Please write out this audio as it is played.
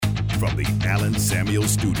from the Allen Samuel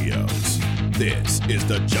Studios. This is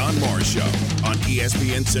the John Morris Show on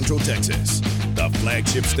ESPN Central Texas, the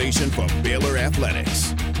flagship station for Baylor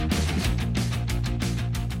Athletics.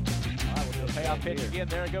 Payoff pitch again.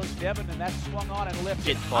 There goes Devin, and that's swung on and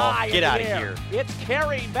lifted. Get out of here. It's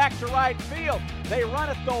carrying back to right field. They run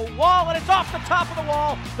at the wall, and it's off the top of the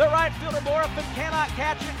wall. The right fielder, Morrison, cannot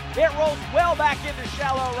catch it. It rolls well back into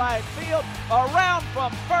shallow right field. Around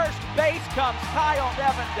from first base comes Kyle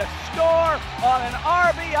Devin to score on an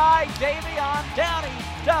RBI Davion Downey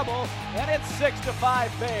double, and it's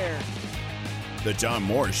 6-5 Bears. The John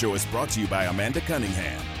Morris Show is brought to you by Amanda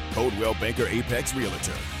Cunningham, Coldwell Banker Apex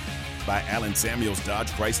Realtor. By Allen Samuels Dodge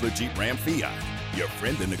Chrysler Jeep Ram Fiat, your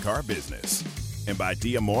friend in the car business. And by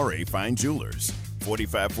Diamore Fine Jewelers,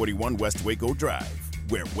 4541 West Waco Drive,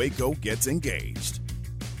 where Waco gets engaged.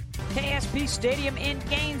 KSP Stadium in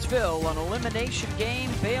Gainesville, an elimination game,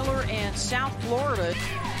 Baylor and South Florida.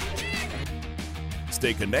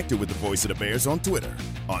 Stay connected with the Voice of the Bears on Twitter,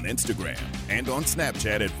 on Instagram, and on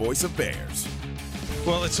Snapchat at Voice of Bears.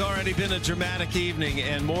 Well, it's already been a dramatic evening,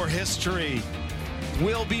 and more history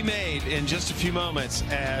will be made in just a few moments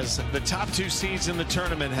as the top two seeds in the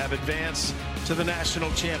tournament have advanced to the national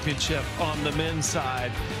championship on the men's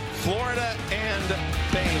side, Florida and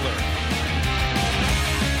Baylor.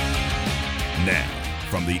 Now,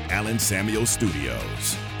 from the Allen Samuel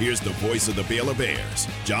Studios, here's the voice of the Baylor Bears,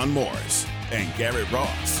 John Morris and Garrett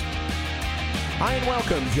Ross. Hi and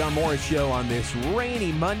welcome, John Morris Show on this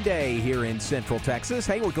rainy Monday here in Central Texas.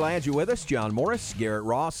 Hey, we're glad you're with us. John Morris, Garrett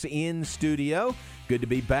Ross in studio. Good to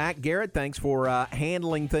be back, Garrett. Thanks for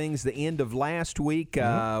handling things the end of last week.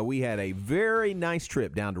 We had a very nice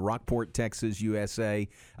trip down to Rockport, Texas, USA. It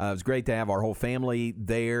was great to have our whole family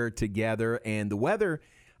there together. And the weather,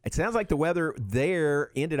 it sounds like the weather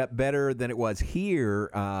there ended up better than it was here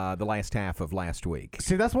the last half of last week.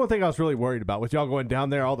 See, that's one thing I was really worried about with y'all going down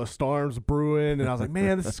there, all the storms brewing. And I was like,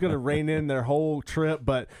 man, this is going to rain in their whole trip.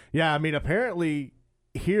 But, yeah, I mean, apparently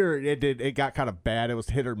here it got kind of bad. It was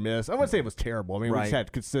hit or miss. I wouldn't say it was terrible. I mean, we just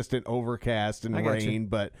had consistent overcast and rain,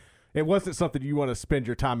 but it wasn't something you want to spend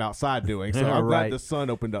your time outside doing. So I'm glad the sun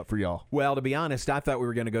opened up for y'all. Well, to be honest, I thought we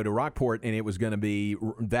were going to go to Rockport and it was going to be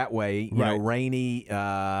that way, you know, rainy,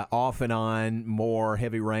 off and on, more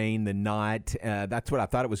heavy rain than not. That's what I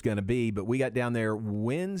thought it was going to be. But we got down there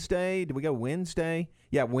Wednesday. Did we go Wednesday?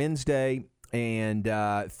 Yeah, Wednesday. And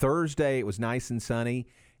Thursday it was nice and sunny.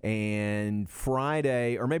 And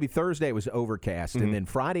Friday, or maybe Thursday, it was overcast. And then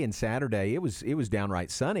Friday and Saturday, it was downright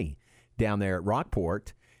sunny down there at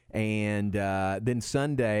Rockport. And then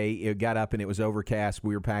Sunday, it got up and it was overcast.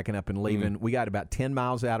 We were packing up and leaving. We got about 10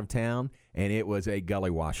 miles out of town, and it was a gully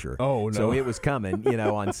washer. Oh, no. So it was coming, you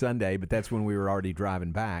know, on Sunday, but that's when we were already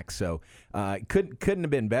driving back. So couldn't have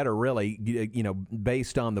been better, really, you know,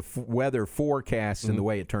 based on the weather forecasts and the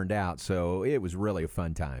way it turned out. So it was really a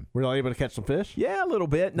fun time. Were you able to catch some fish? Yeah, a little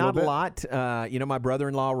bit. Not a lot. You know, my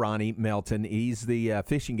brother-in-law, Ronnie Melton, he's the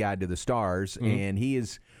fishing guide to the Stars, and he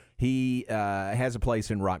has a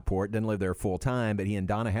place in Rockport, doesn't live there full time, but he and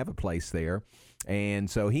Donna have a place there. And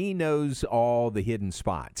so he knows all the hidden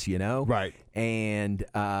spots, you know? Right. And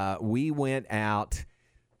we went out,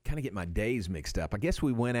 kind of get my days mixed up. I guess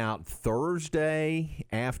we went out Thursday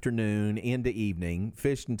afternoon into evening,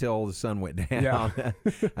 fished until the sun went down. Yeah.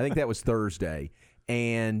 I think that was Thursday.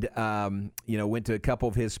 And, you know, went to a couple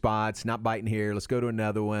of his spots, not biting here. Let's go to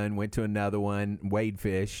another one. Went to another one, wade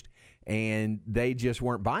fished. And they just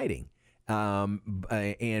weren't biting.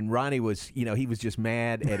 And Ronnie was, you know, he was just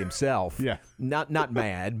mad at himself. Yeah. Not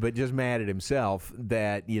mad, but just mad at himself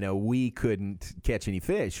that, you know, we couldn't catch any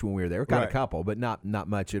fish when we were there. We caught a couple, but not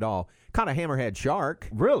much at all. Caught a hammerhead shark.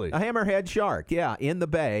 Really? A hammerhead shark, yeah, in the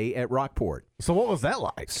bay at Rockport. So what was that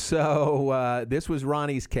like? So this was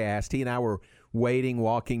Ronnie's cast. He and I were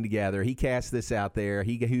walking together. He cast this out there.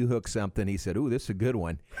 He hooked something. He said, ooh, this is a good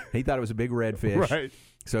one. He thought it was a big redfish. Right.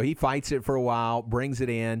 So he fights it for a while, brings it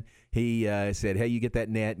in. He said, hey, you get that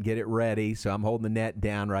net and get it ready. So I'm holding the net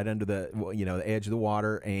down right under the edge of the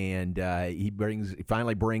water, and he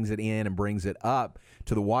finally brings it in and brings it up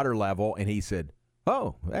to the water level, and he said,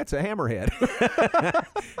 oh, that's a hammerhead.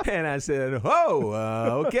 And I said,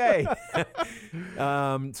 oh, okay.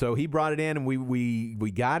 So he brought it in, and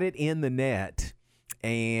we got it in the net.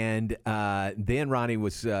 And then Ronnie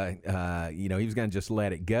was, he was going to just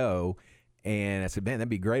let it go. And I said, man, that'd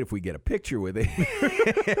be great if we get a picture with it.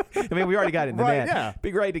 I mean, we already got it in the net. Yeah. It'd be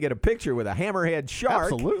great to get a picture with a hammerhead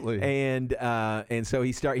shark. Absolutely. And so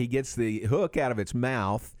he gets the hook out of its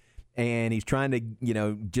mouth, and he's trying to,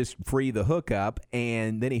 just free the hook up,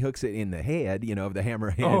 and then he hooks it in the head, of the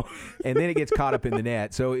hammerhead, and then it gets caught up in the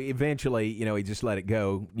net. So eventually, he just let it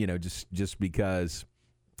go, just because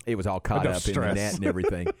it was all caught up in the net and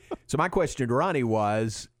everything. So my question to Ronnie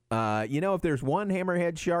was, if there's one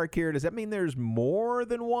hammerhead shark here, does that mean there's more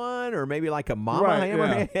than one, or maybe like a mama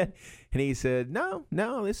hammerhead? Yeah. And he said, no,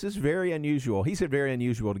 this is very unusual. He said very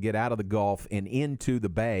unusual to get out of the Gulf and into the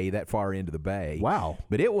bay, that far into the bay. Wow.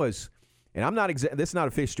 But it was, and this is not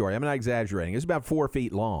a fish story. I'm not exaggerating. It's about 4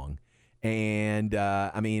 feet long. And,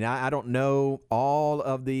 I don't know all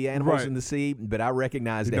of the animals in the sea, but I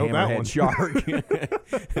recognized a hammerhead shark.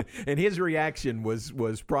 And his reaction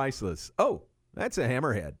was priceless. Oh, that's a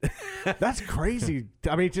hammerhead. That's crazy.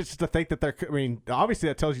 Just to think that obviously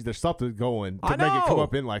that tells you there's something going to make it come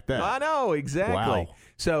up in like that. I know, exactly. Wow.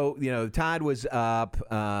 So, the tide was up.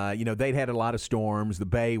 They'd had a lot of storms. The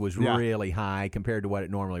bay was really high compared to what it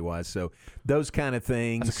normally was. So those kind of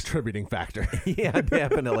things. That's a contributing factor. Yeah,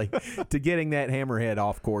 definitely. To getting that hammerhead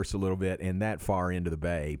off course a little bit and that far into the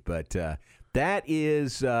bay. But that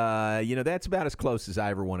is, that's about as close as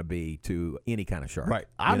I ever want to be to any kind of shark. Right.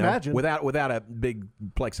 I imagine. Without a big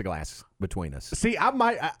plexiglass between us. See,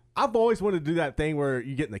 I've always wanted to do that thing where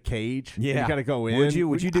you get in the cage. Yeah. And you got to go in.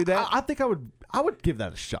 Would you do that? I think I would give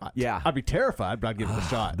that a shot. Yeah. I'd be terrified, but I'd give it a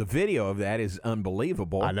shot. The video of that is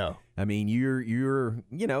unbelievable. I know. You're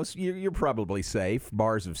probably safe,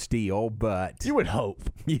 bars of steel, but you would hope.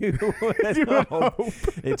 You would hope.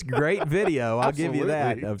 It's great video. I'll give you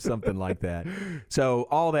that, Absolutely. of something like that. So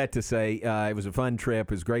all that to say, it was a fun trip.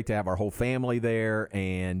 It was great to have our whole family there,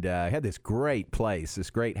 and had this great place, this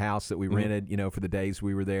great house that we rented, for the days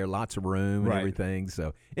we were there. Lots of room and everything.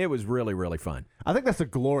 So it was really, really fun. I think that's the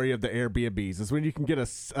glory of the Airbnbs is when you can get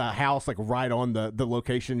a house like right on the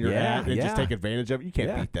location you're at and just take advantage of it. You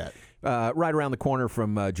can't beat that. Right around the corner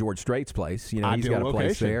from George Strait's place. He's got a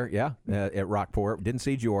place there. Yeah, at Rockport. Didn't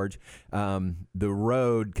see George. The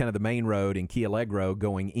road, kind of the main road in Key Allegro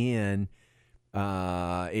going in,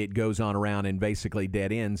 it goes on around and basically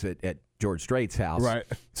dead ends at George Strait's house. Right.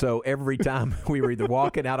 So every time we were either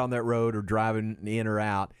walking out on that road or driving in or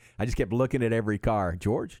out, I just kept looking at every car.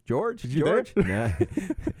 George? Is he there? No,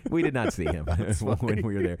 we did not see him when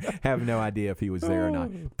we were there. Have no idea if he was there or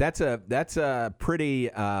not. That's a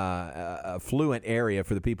pretty affluent area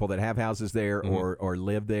for the people that have houses there or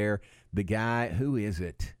live there. The guy, who is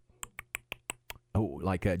it? Oh,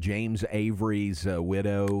 like James Avery's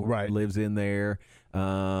widow lives in there.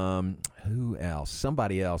 Who else?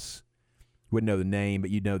 Somebody else. Wouldn't know the name, but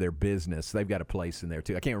you'd know their business. They've got a place in there,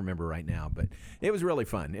 too. I can't remember right now, but it was really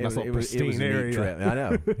fun. It was a neat trip. I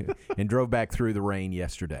know. And drove back through the rain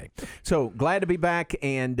yesterday. So glad to be back,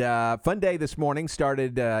 and fun day this morning.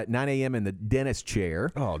 Started 9 a.m. in the dentist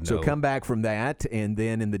chair. Oh, no. So come back from that, and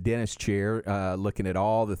then in the dentist chair, looking at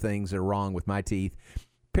all the things that are wrong with my teeth.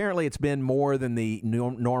 Apparently, it's been more than the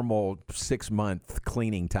normal 6-month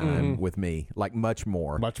cleaning time with me, like much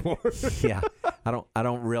more. Much more. Yeah, I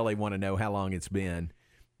don't really want to know how long it's been,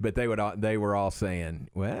 but they were all saying,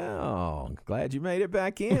 "Well, glad you made it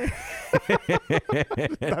back in."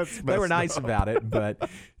 They were nice about it, but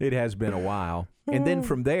it has been a while. And then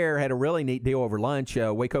from there, had a really neat deal over lunch.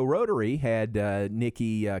 Waco Rotary had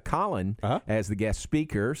Nikki Collin as the guest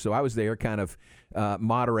speaker, so I was there kind of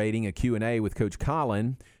moderating a Q&A with Coach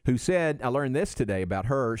Collin, who said, I learned this today about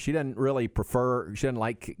her, she doesn't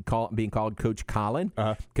like being called Coach Collin,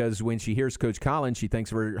 because when she hears Coach Collin, she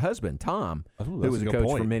thinks of her husband, Tom, who was a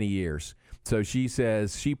coach for many years. So she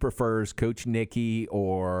says she prefers Coach Nikki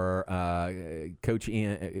or Coach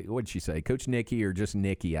Ian. What did she say? Coach Nikki or just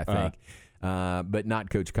Nikki, I think. But not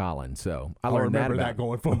Coach Collin. So I learned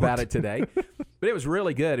about it today. But it was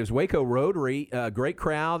really good. It was Waco Rotary, great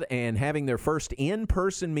crowd, and having their first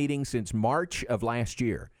in-person meeting since March of last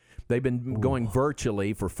year. They've been going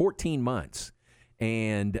virtually for 14 months.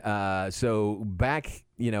 And so back,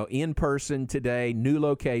 in person today, new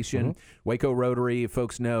location. Waco Rotary,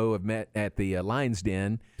 folks know, have met at the Lions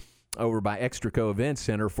Den over by Extraco Event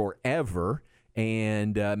Center forever,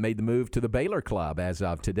 and made the move to the Baylor Club as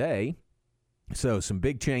of today. So some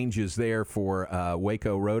big changes there for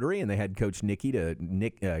Waco Rotary, and they had Coach Nikki to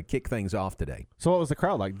kick things off today. So what was the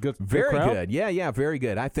crowd like? Good, very crowd? good. Yeah, very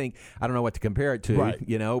good. I don't know what to compare it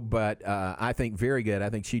to, but I think very good. I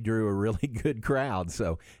think she drew a really good crowd,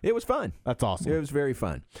 so it was fun. That's awesome. It was very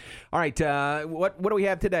fun. All right, what do we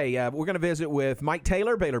have today? We're going to visit with Mike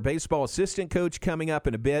Taylor, Baylor baseball assistant coach, coming up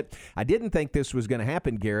in a bit. I didn't think this was going to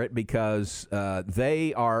happen, Garrett, because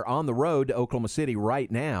they are on the road to Oklahoma City right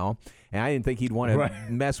now, And I didn't think he'd want to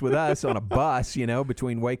mess with us on a bus,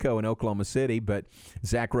 between Waco and Oklahoma City. But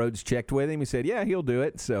Zach Rhodes checked with him. He said, yeah, he'll do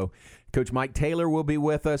it. So Coach Mike Taylor will be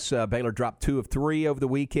with us. Baylor dropped 2 of 3 over the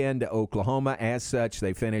weekend to Oklahoma. As such,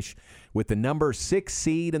 they finish with the number 6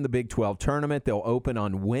 seed in the Big 12 tournament. They'll open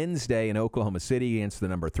on Wednesday in Oklahoma City against the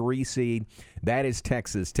number 3 seed. That is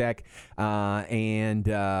Texas Tech. And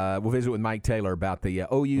we'll visit with Mike Taylor about the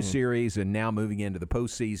OU series and now moving into the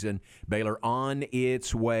postseason. Baylor on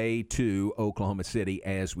its way to Oklahoma City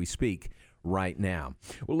as we speak right now.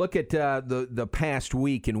 We'll look at the past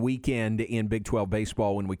week and weekend in Big 12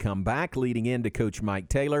 baseball when we come back, leading into Coach Mike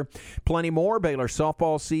Taylor. Plenty more. Baylor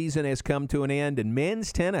softball season has come to an end, and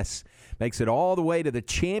men's tennis makes it all the way to the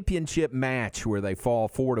championship match where they fall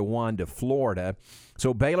 4-1 to Florida.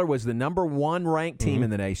 So Baylor was the number 1 ranked team in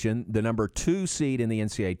the nation, the number 2 seed in the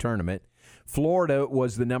NCAA tournament. Florida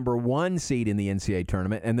was the number 1 seed in the NCAA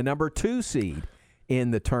tournament and the number 2 seed in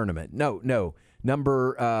the tournament. Number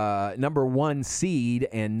 1 seed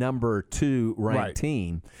and number 2 ranked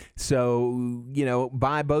team. So,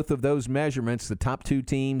 by both of those measurements, the top 2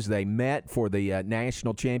 teams, they met for the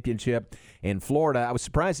national championship. In Florida, I was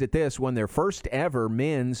surprised at this, won their first ever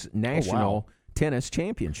men's national tennis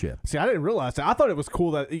championship. See, I didn't realize that. I thought it was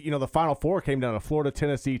cool that, the Final Four came down to Florida,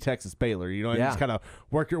 Tennessee, Texas, Baylor, and just kind of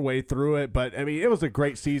work your way through it. But, it was a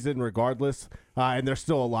great season regardless, and there's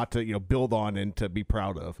still a lot to, build on and to be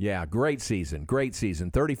proud of. Yeah, great season.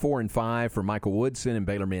 34-5 for Michael Woodson in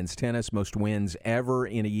Baylor men's tennis, most wins ever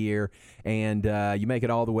in a year. And you make it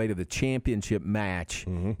all the way to the championship match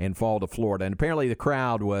and fall to Florida. And apparently the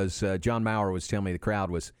crowd was, John Maurer was telling me the crowd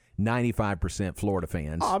was 95% Florida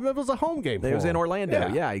fans. It was a home game. It was in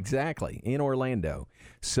Orlando. Yeah, exactly. In Orlando.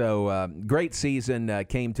 So great season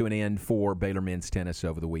came to an end for Baylor men's tennis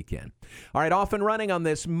over the weekend. All right, off and running on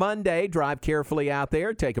this Monday. Drive carefully out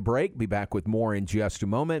there. Take a break. Be back with more in just a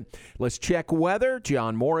moment. Let's check weather.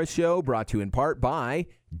 John Morris Show brought to you in part by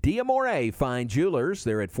Diamore Fine Jewelers.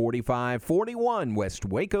 They're at 4541 West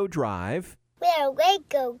Waco Drive. Where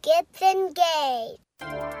Waco gets engaged.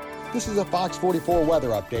 This is a Fox 44 weather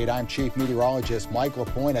update. I'm Chief Meteorologist Mike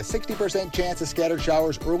LaPointe. A 60% chance of scattered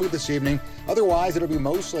showers early this evening. Otherwise, it'll be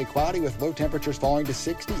mostly cloudy with low temperatures falling to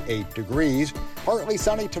 68 degrees. Partly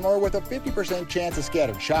sunny tomorrow with a 50% chance of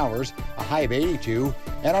scattered showers, a high of 82.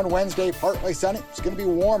 And on Wednesday, partly sunny. It's going to be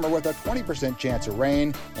warmer with a 20% chance of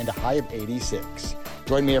rain and a high of 86.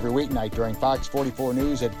 Join me every weeknight during Fox 44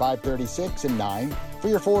 News at 5:36 and 9 for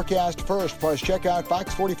your forecast first. Plus, check out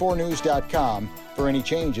fox44news.com for any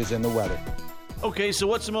changes in the weather. Okay, so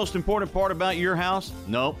what's the most important part about your house?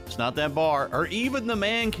 Nope, it's not that bar or even the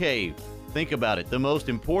man cave. Think about it. The most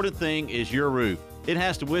important thing is your roof. It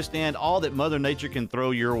has to withstand all that Mother Nature can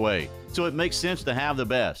throw your way. So it makes sense to have the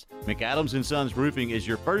best. McAdams & Sons Roofing is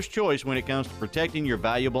your first choice when it comes to protecting your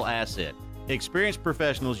valuable asset. Experienced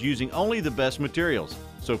professionals using only the best materials.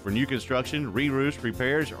 So for new construction, re-roofs,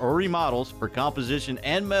 repairs, or remodels for composition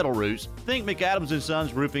and metal roofs, think McAdams &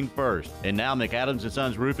 Sons Roofing first. And now McAdams &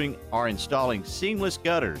 Sons Roofing are installing seamless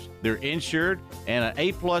gutters. They're insured and an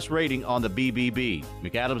A+ rating on the BBB.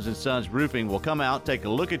 McAdams & Sons Roofing will come out, take a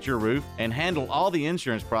look at your roof, and handle all the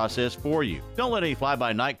insurance process for you. Don't let any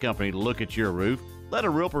fly-by-night company look at your roof. Let a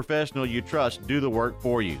real professional you trust do the work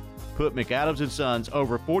for you. Put McAdams & Sons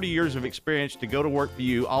over 40 years of experience to go to work for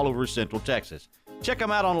you all over Central Texas. Check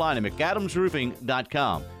them out online at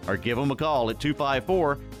McAdamsRoofing.com or give them a call at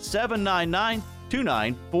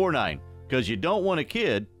 254-799-2949 because you don't want a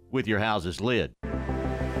kid with your house's lid.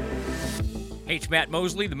 Hey, it's Matt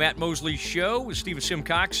Mosley, The Matt Mosley Show with Stephen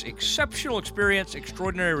Simcox. Exceptional experience,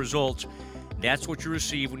 extraordinary results. That's what you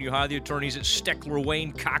receive when you hire the attorneys at Steckler,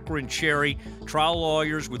 Wayne, Cochran, Cherry, trial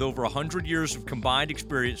lawyers with over 100 years of combined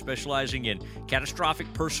experience specializing in catastrophic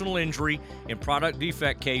personal injury and product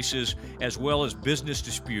defect cases, as well as business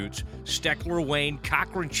disputes. Steckler, Wayne,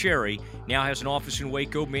 Cochran, Cherry now has an office in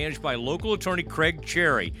Waco managed by local attorney Craig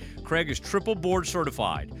Cherry. Craig is triple board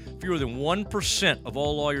certified. Fewer than 1% of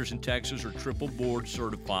all lawyers in Texas are triple board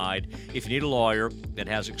certified. If you need a lawyer that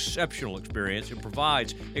has exceptional experience and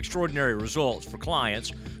provides extraordinary results for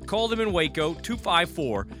clients, call them in Waco,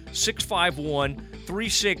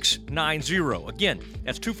 254-651-3690. Again,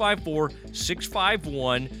 that's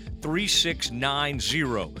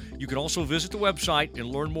 254-651-3690. You can also visit the website and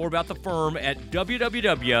learn more about the firm at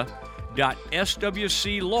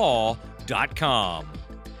www.swclaw.com.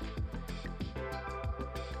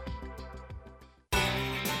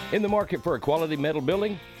 In the market for a quality metal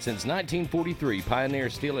building? Since 1943, Pioneer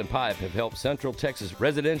Steel and Pipe have helped Central Texas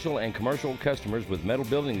residential and commercial customers with metal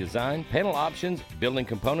building design, panel options, building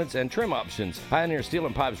components, and trim options. Pioneer Steel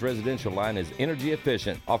and Pipe's residential line is energy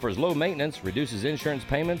efficient, offers low maintenance, reduces insurance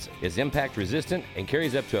payments, is impact resistant, and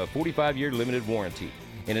carries up to a 45-year limited warranty.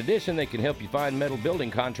 In addition, they can help you find metal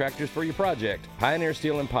building contractors for your project. Pioneer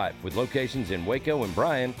Steel and Pipe, with locations in Waco and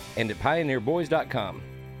Bryan, and at pioneerboys.com.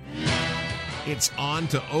 It's on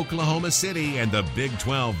to Oklahoma City and the Big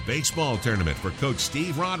 12 baseball tournament for Coach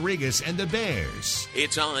Steve Rodriguez and the Bears.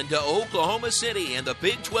 It's on to Oklahoma City and the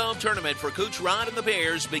Big 12 tournament for Coach Rod and the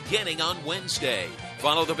Bears beginning on Wednesday.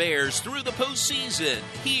 Follow the Bears through the postseason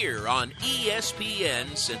here on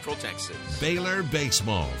ESPN Central Texas. Baylor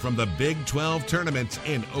baseball from the Big 12 tournament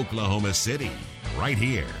in Oklahoma City, right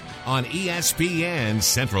here on ESPN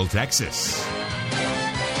Central Texas.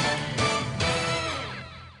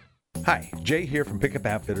 Hi, Jay here from Pickup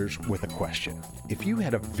Outfitters with a question. If you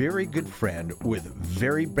had a very good friend with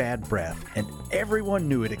very bad breath and everyone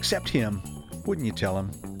knew it except him, wouldn't you tell him?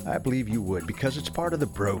 I believe you would, because it's part of the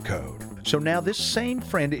bro code. So now this same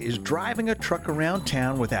friend is driving a truck around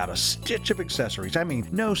town without a stitch of accessories. I mean,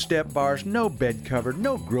 no step bars, no bed cover,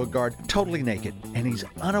 no grill guard, totally naked. And he's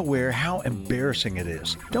unaware how embarrassing it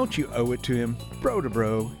is. Don't you owe it to him, bro to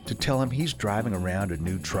bro, to tell him he's driving around a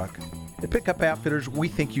new truck? At Pickup Outfitters, we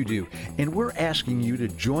think you do, and we're asking you to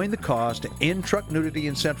join the cause to end truck nudity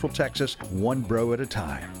in Central Texas, one bro at a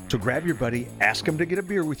time. So grab your buddy, ask him to get a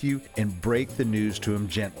beer with you, and break the news to him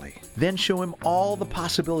gently. Then show him all the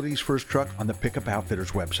possibilities for his truck on the Pickup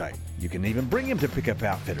Outfitters website. You can even bring him to Pickup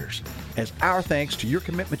Outfitters. As our thanks to your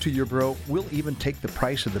commitment to your bro, we'll even take the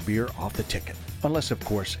price of the beer off the ticket. Unless, of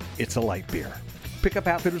course, it's a light beer. Pickup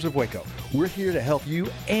Outfitters of Waco. We're here to help you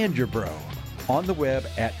and your bro. On the web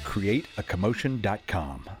at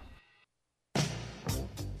createacommotion.com.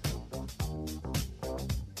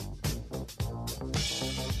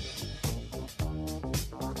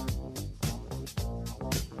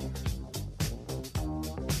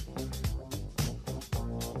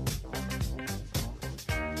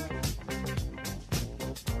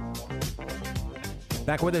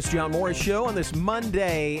 Back with us, John Morris Show on this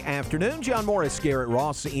Monday afternoon. John Morris, Garrett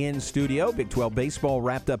Ross in studio. Big 12 baseball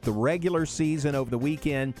wrapped up the regular season over the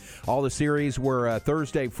weekend. All the series were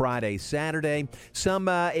Thursday, Friday, Saturday. Some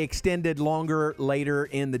extended longer later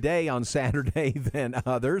in the day on Saturday than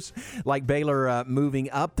others. Like Baylor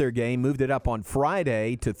moving up their game, moved it up on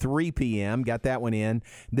Friday to 3 p.m., got that one in.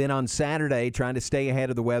 Then on Saturday, trying to stay ahead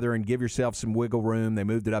of the weather and give yourself some wiggle room, they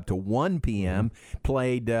moved it up to 1 p.m.,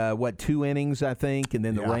 played, 2 innings, I think, and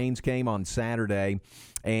then the rains came on Saturday,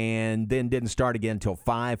 and then didn't start again until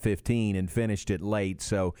 5:15 and finished it late.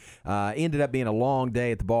 So ended up being a long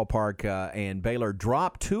day at the ballpark, and Baylor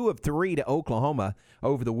dropped 2 of 3 to Oklahoma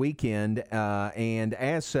over the weekend, and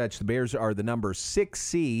as such, the Bears are the number 6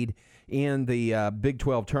 seed in the Big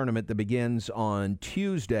 12 tournament that begins on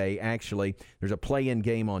Tuesday, actually. There's a play-in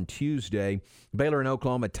game on Tuesday. Baylor and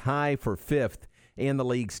Oklahoma tie for 5th in the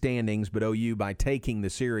league standings, but OU, by taking the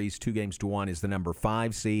series 2-1, is the number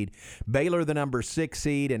 5 seed. Baylor, the number 6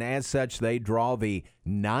 seed, and as such, they draw the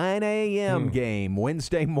 9 a.m. game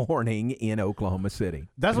Wednesday morning in Oklahoma City.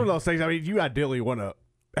 That's one of those things, I mean, you ideally want to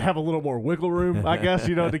have a little more wiggle room, I guess,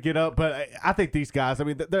 to get up. But I think these guys, I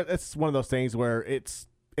mean, it's one of those things where it's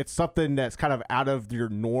something that's kind of out of your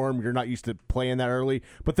norm. You're not used to playing that early,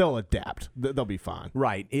 but they'll adapt. They'll be fine.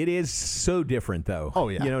 Right. It is so different, though. Oh,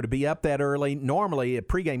 yeah. To be up that early. Normally, a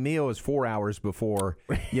pregame meal is 4 hours before,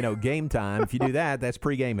 game time. If you do that, that's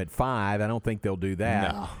pregame at 5. I don't think they'll do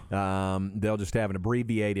that. No. They'll just have an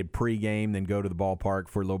abbreviated pregame, then go to the ballpark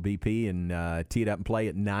for a little BP and tee it up and play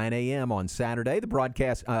at 9 a.m. on Saturday. The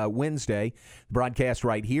broadcast, Wednesday, broadcast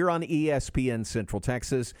right here on ESPN Central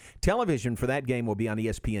Texas. Television for that game will be on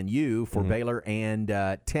ESPNU for Baylor and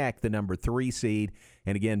Tech, the number 3 seed.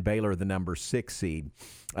 And again, Baylor, the number 6 seed.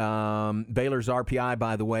 Baylor's RPI,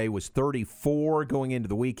 by the way, was 34 going into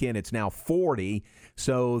the weekend. It's now 40.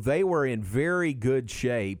 So they were in very good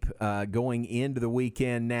shape going into the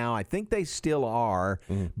weekend. Now, I think they still are,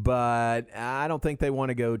 but I don't think they want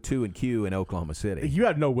to go 2-Q in Oklahoma City. You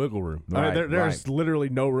have no wiggle room. Right, I mean, there's literally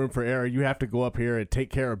no room for error. You have to go up here and take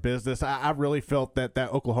care of business. I really felt that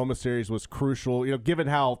Oklahoma series was crucial, given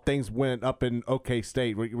how things went up in OK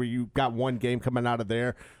State, where you got one game coming out of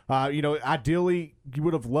there. Ideally, you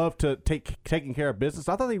would have loved to taking care of business.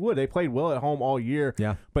 I thought they would. They played well at home all year.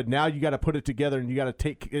 Yeah. But now you got to put it together, and you got to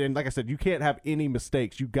and like I said, you can't have any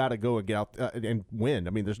mistakes. You got to go and get out and win.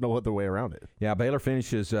 I mean, there's no other way around it. Yeah, Baylor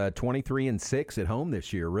finishes 23-6 at home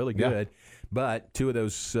this year. Really good. But 2 of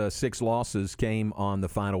those 6 losses came on the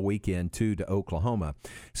final weekend, 2 to Oklahoma.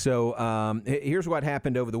 So here's what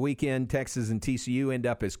happened over the weekend. Texas and TCU end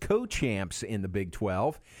up as co-champs in the Big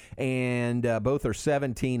 12, and both are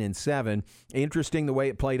 17-7. Interesting the way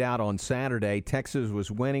it played out on Saturday. Texas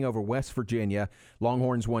was winning over West Virginia.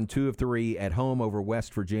 Longhorns won 2 of 3 at home over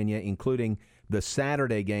West Virginia, including the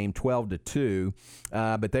Saturday game 12-2,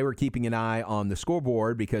 but they were keeping an eye on the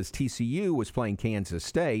scoreboard because TCU was playing Kansas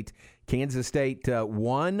State. Kansas State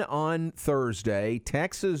won on Thursday.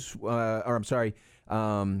 Kansas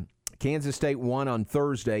State won on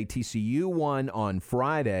Thursday. TCU won on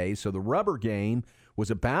Friday, so the rubber game was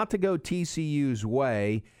about to go TCU's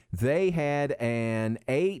way. They had an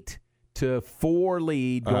 8-4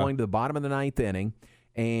 lead going to the bottom of the 9th inning,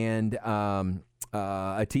 and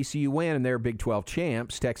a TCU win, and they're Big 12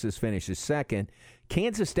 champs. Texas finishes second.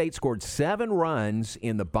 Kansas State scored 7 runs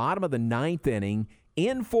in the bottom of the 9th inning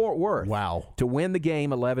in Fort Worth. Wow. To win the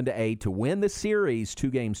game 11-8, to win the series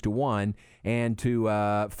 2-1, and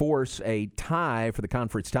to force a tie for the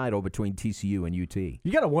conference title between TCU and UT.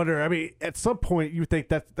 You got to wonder, I mean, at some point you think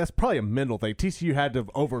that's probably a mental thing. TCU had to have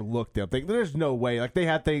overlooked them. There's no way. Like, they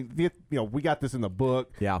had things, we got this in the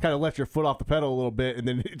book. Yeah. Kind of let your foot off the pedal a little bit, and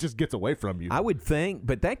then it just gets away from you. I would think,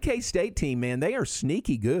 but that K-State team, man, they are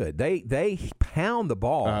sneaky good. They pound the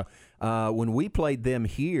ball. When we played them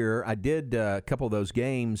here, I did a couple of those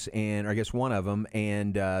games, and I guess one of them,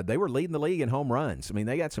 and they were leading the league in home runs. I mean,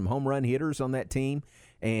 they got some home run hitters on that team,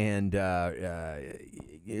 and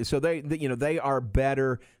so they are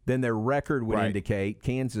better than their record would indicate.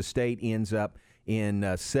 Kansas State ends up in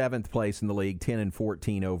 7th place in the league,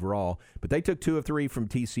 10-14 overall, but they took 2 of 3 from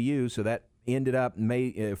TCU, so that ended up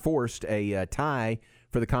forced a tie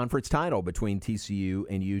for the conference title between TCU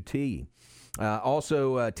and UT.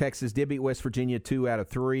 Also, Texas did beat West Virginia 2 out of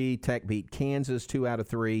 3. Tech beat Kansas 2 out of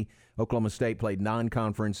 3. Oklahoma State played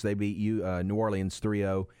non-conference. They beat New Orleans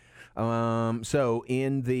 3-0. So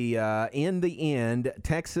in the end,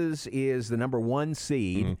 Texas is the number 1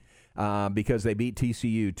 seed because they beat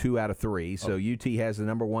TCU 2 out of 3. So UT has the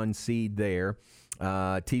number 1 seed there.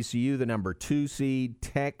 TCU the number 2 seed.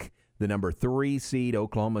 Tech the number 3 seed.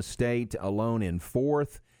 Oklahoma State alone in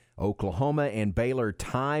 4th. Oklahoma and Baylor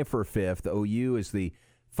tie for 5th. OU is the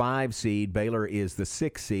 5 seed. Baylor is the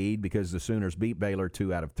 6 seed because the Sooners beat Baylor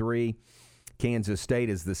 2 out of 3. Kansas State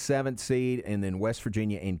is the 7th seed, and then West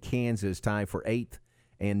Virginia and Kansas tie for 8th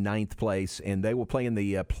and 9th place, and they will play in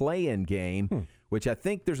the play-in game, which I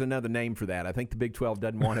think there's another name for that. I think the Big 12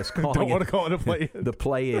 doesn't want us calling want to call it a play-in. The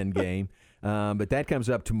play-in game. But that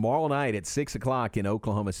comes up tomorrow night at 6 o'clock in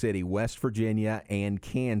Oklahoma City, West Virginia and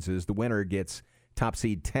Kansas. The winner gets top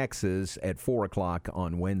seed Texas at 4 o'clock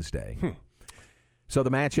on Wednesday. So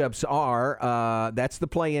the matchups are, that's the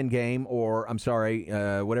play-in game, or I'm sorry,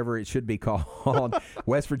 whatever it should be called,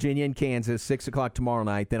 West Virginia and Kansas, 6 o'clock tomorrow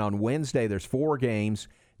night. Then on Wednesday, there's 4 games,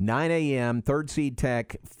 9 a.m., 3rd seed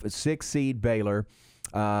Tech, 6th seed Baylor,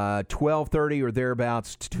 12:30 or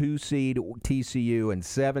thereabouts, 2 seed TCU, and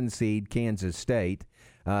 7 seed Kansas State.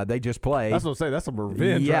 They just played. That's what I'm saying. That's some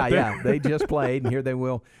revenge. Yeah, right there. yeah. They just played, and here they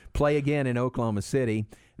will play again in Oklahoma City.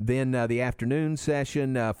 Then the afternoon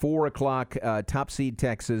session, 4 o'clock, top seed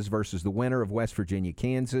Texas versus the winner of West Virginia,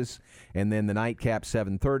 Kansas. And then the nightcap,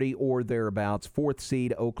 7:30 or thereabouts, 4th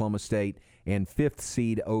seed Oklahoma State and 5th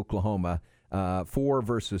seed Oklahoma, 4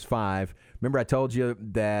 versus 5. Remember I told you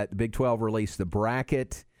that the Big 12 released the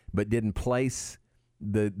bracket but didn't place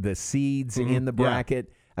the seeds in the bracket.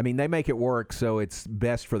 Yeah. I mean, they make it work so it's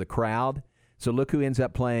best for the crowd. So look who ends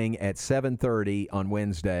up playing at 7:30 on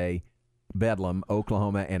Wednesday, Bedlam,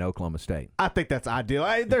 Oklahoma, and Oklahoma State. I think that's ideal.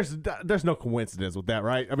 There's no coincidence with that,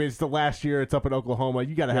 right? I mean, it's the last year. It's up in Oklahoma.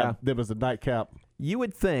 You got to have them as a nightcap. You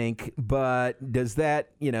would think, but is that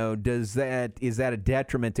a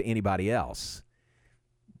detriment to anybody else?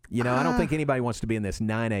 I don't think anybody wants to be in this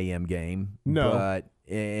 9 a.m. game. No. But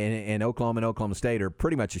and Oklahoma and Oklahoma State are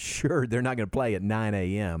pretty much assured they're not going to play at 9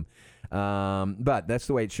 a.m. But that's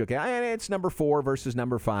the way it shook out. And it's number 4 versus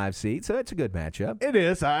number 5 seed, so it's a good matchup. It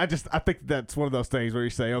is. I think that's one of those things where you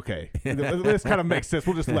say, okay, this kind of makes sense.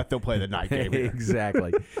 We'll just let them play the night game here.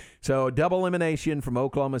 Exactly. So double elimination from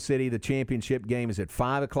Oklahoma City. The championship game is at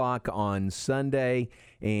 5 o'clock on Sunday,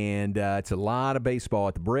 and it's a lot of baseball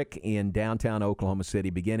at the Brick in downtown Oklahoma City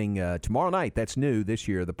beginning tomorrow night. That's new this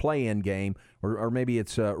year, the play-in game, or maybe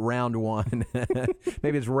it's round 1.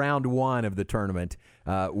 Maybe it's round 1 of the tournament.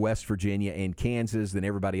 West Virginia and Kansas, then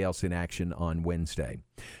everybody else in action on Wednesday.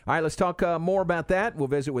 All right, let's talk more about that. We'll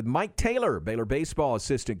visit with Mike Taylor, Baylor baseball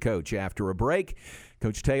assistant coach, after a break.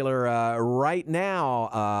 Coach Taylor right now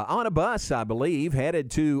on a bus, I believe, headed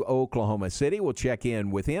to Oklahoma City. We'll check in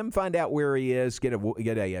with him, find out where he is, get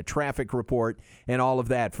a traffic report, and all of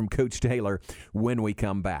that from Coach Taylor when we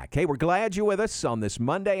come back. Hey, we're glad you're with us on this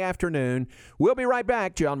Monday afternoon. We'll be right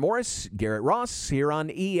back. John Morris, Garrett Ross here on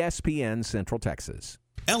ESPN Central Texas.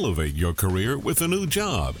 Elevate your career with a new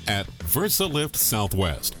job at VersaLift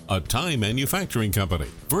Southwest, a tie manufacturing company.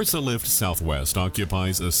 VersaLift Southwest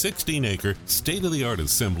occupies a 16-acre, state-of-the-art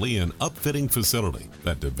assembly and upfitting facility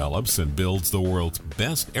that develops and builds the world's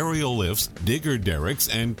best aerial lifts, digger derricks,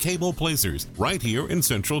 and cable placers right here in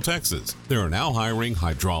Central Texas. They are now hiring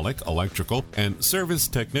hydraulic, electrical, and service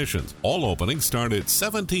technicians. All openings start at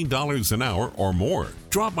 $17 an hour or more.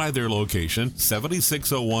 Drop by their location,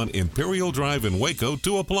 7601 Imperial Drive in Waco,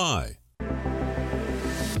 to apply.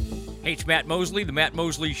 Hey, it's Matt Mosley, The Matt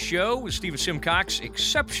Mosley Show with Stephen Simcox.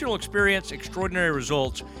 Exceptional experience, extraordinary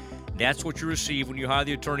results. That's what you receive when you hire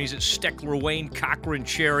the attorneys at Steckler, Wayne, Cochran,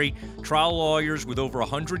 Cherry, trial lawyers with over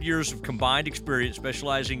 100 years of combined experience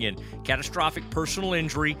specializing in catastrophic personal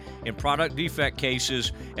injury and product defect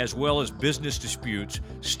cases, as well as business disputes.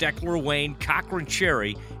 Steckler, Wayne, Cochran,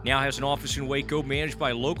 Cherry now has an office in Waco managed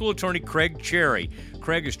by local attorney Craig Cherry.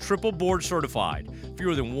 Craig is triple board certified.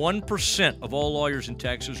 Fewer than 1% of all lawyers in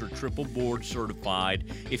Texas are triple board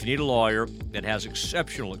certified. If you need a lawyer that has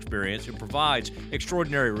exceptional experience and provides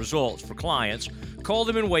extraordinary results for clients, call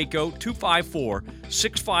them in Waco,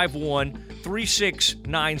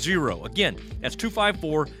 254-651-3690. Again, that's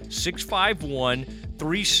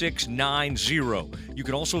 254-651-3690. You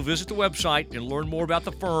can also visit the website and learn more about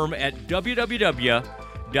the firm at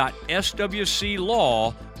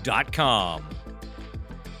www.swclaw.com.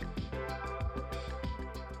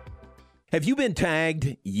 Have you been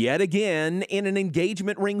tagged yet again in an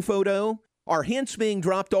engagement ring photo? Are hints being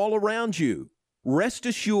dropped all around you? Rest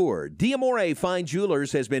assured, D'Amore Fine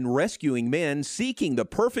Jewelers has been rescuing men seeking the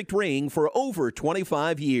perfect ring for over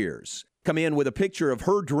 25 years. Come in with a picture of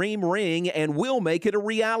her dream ring and we'll make it a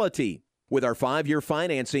reality. With our 5-year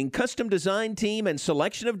financing, custom design team, and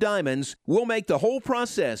selection of diamonds, we'll make the whole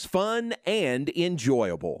process fun and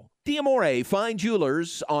enjoyable. D'Amore Fine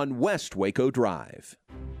Jewelers on West Waco Drive.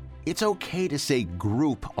 It's okay to say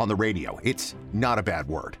group on the radio. It's not a bad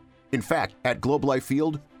word. In fact, at Globe Life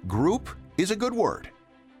Field, group is a good word.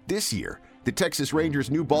 This year, the Texas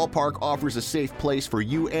Rangers' new ballpark offers a safe place for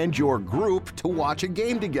you and your group to watch a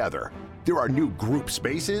game together. There are new group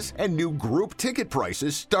spaces, and new group ticket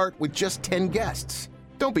prices start with just 10 guests.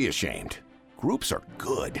 Don't be ashamed. Groups are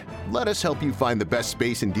good. Let us help you find the best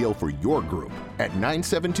space and deal for your group at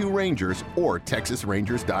 972 Rangers or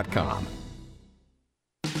TexasRangers.com.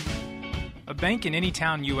 A bank in any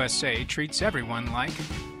town USA treats everyone like,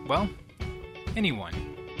 well, anyone.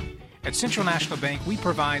 At Central National Bank, we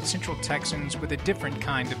provide Central Texans with a different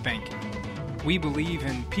kind of banking. We believe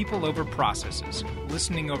in people over processes,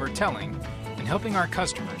 listening over telling, and helping our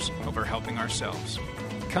customers over helping ourselves.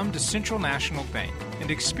 Come to Central National Bank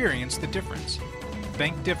and experience the difference.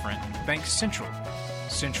 Bank different. Bank Central.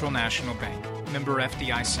 Central National Bank. Member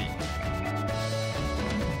FDIC.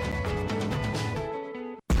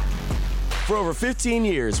 For over 15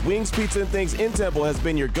 years, Wings Pizza and Things in Temple has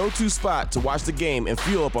been your go-to spot to watch the game and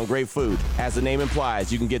fuel up on great food. As the name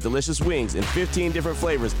implies, you can get delicious wings in 15 different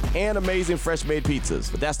flavors and amazing fresh-made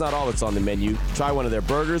pizzas. But that's not all that's on the menu. Try one of their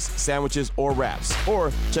burgers, sandwiches, or wraps.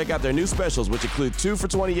 Or check out their new specials, which include 2 for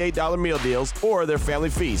 $28 meal deals or their family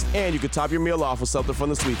feast. And you can top your meal off with something from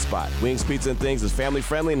the sweet spot. Wings Pizza and Things is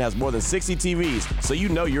family-friendly and has more than 60 TVs, so you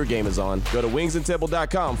know your game is on. Go to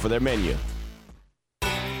wingsandtemple.com for their menu.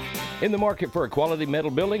 In the market for a quality metal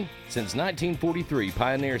building? Since 1943,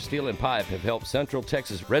 Pioneer Steel and Pipe have helped Central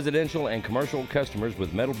Texas residential and commercial customers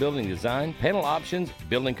with metal building design, panel options,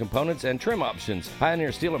 building components, and trim options.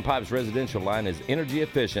 Pioneer Steel and Pipe's residential line is energy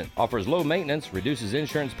efficient, offers low maintenance, reduces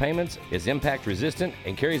insurance payments, is impact resistant,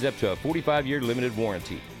 and carries up to a 45-year limited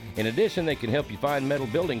warranty. In addition, they can help you find metal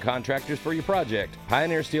building contractors for your project.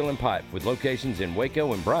 Pioneer Steel and Pipe, with locations in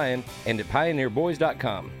Waco and Bryan, and at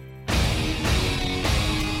pioneerboys.com.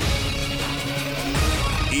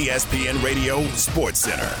 ESPN Radio Sports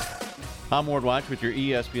Center. I'm Ward White with your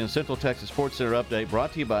ESPN Central Texas Sports Center update,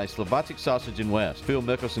 brought to you by Slovacek Sausage and West. Phil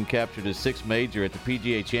Mickelson captured his 6th major at the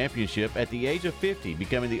PGA Championship at the age of 50,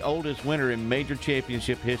 becoming the oldest winner in major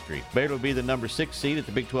championship history. Baylor will be the number 6 seed at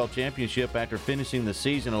the Big 12 Championship after finishing the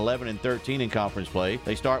season 11-13 in conference play.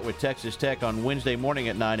 They start with Texas Tech on Wednesday morning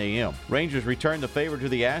at 9 a.m. Rangers return the favor to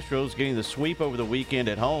the Astros, getting the sweep over the weekend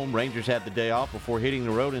at home. Rangers had the day off before hitting the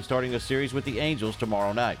road and starting a series with the Angels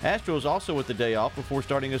tomorrow night. Astros also with the day off before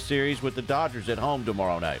starting a series with the the Dodgers at home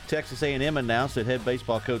tomorrow night. Texas A&M announced that head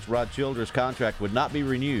baseball coach Rod Childress' contract would not be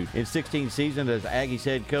renewed. In 16 seasons as Aggies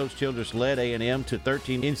head coach, Childress led A&M to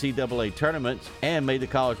 13 NCAA tournaments and made the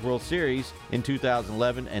College World Series in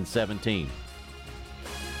 2011 and 17.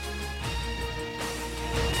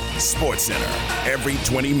 Sports Center, every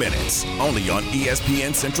 20 minutes, only on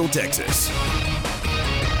ESPN Central Texas.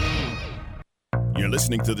 You're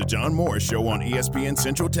listening to The John Morris Show on ESPN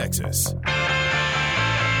Central Texas.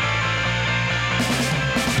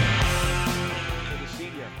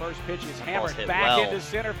 First pitch is hammered back into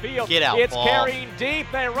center field. Get out, it's Paul. carrying deep.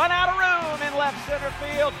 They run out of room in left center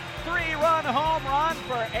field. 3-run home run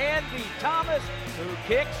for Andy Thomas, who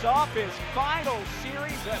kicks off his final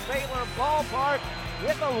series at Baylor Ballpark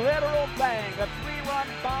with a literal bang. A 3-run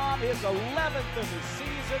bomb, his 11th of the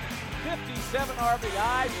season. 57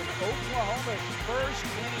 RBIs, and Oklahoma's first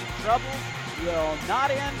inning troubles will not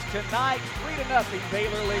end tonight. 3-0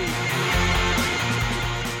 Baylor lead.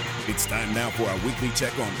 It's time now for our weekly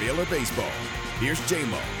check on Baylor baseball. Here's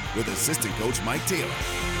J-Mo with assistant coach Mike Taylor.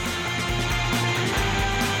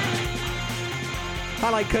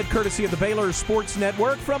 Highlight cut courtesy of the Baylor Sports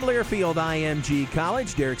Network from Learfield IMG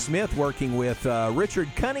College. Derek Smith working with Richard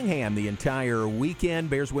Cunningham the entire weekend.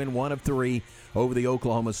 Bears win 1 of 3 over the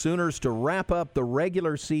Oklahoma Sooners to wrap up the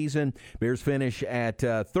regular season. Bears finish at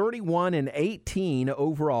 31-18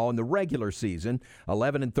 overall in the regular season,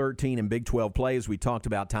 11-13 in Big 12 play, as we talked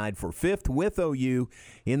about, tied for 5th with OU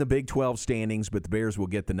in the Big 12 standings, but the Bears will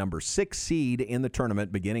get the number 6 seed in the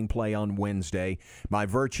tournament beginning play on Wednesday by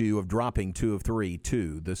virtue of dropping 2 of 3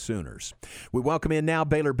 to the Sooners. We welcome in now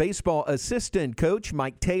Baylor baseball assistant coach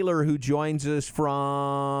Mike Taylor, who joins us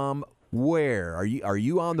from where? Are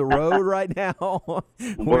you on the road right now?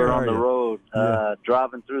 We're on the road,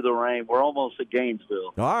 driving through the rain. We're almost at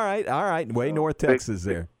Gainesville. All right. Way North Texas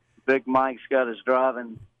there. Big Mike's got us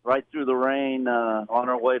driving right through the rain on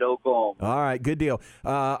our way to Oklahoma. All right, good deal.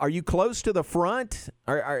 Are you close to the front?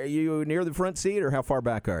 Are you near the front seat, or how far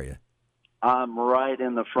back are you? I'm right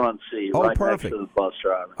in the front seat, right perfect. next to the bus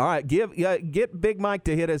driver. All right, get Big Mike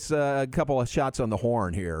to hit us a couple of shots on the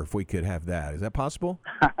horn here, if we could have that. Is that possible?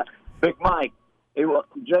 Big Mike, Jay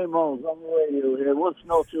Mo's on the radio here. Let's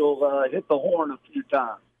know if you'll hit the horn a few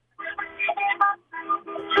times.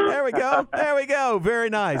 There we go. Very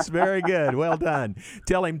nice. Very good. Well done.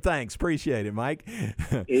 Tell him thanks. Appreciate it, Mike.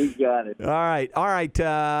 He got it. All right.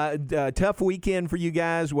 Tough weekend for you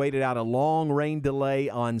guys. Waited out a long rain delay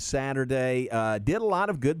on Saturday. Did a lot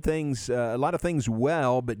of good things, a lot of things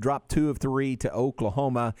well, but dropped 2 of 3 to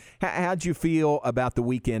Oklahoma. How'd you feel about the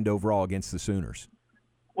weekend overall against the Sooners?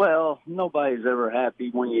 Well, nobody's ever happy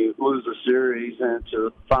when you lose a series and it's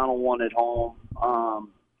a final one at home.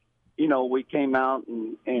 We came out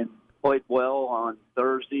and played well on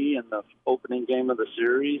Thursday in the opening game of the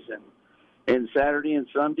series. And Saturday and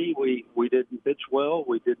Sunday, we didn't pitch well.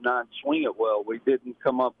 We did not swing it well. We didn't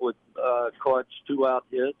come up with clutch 2-out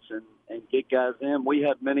hits and get guys in. We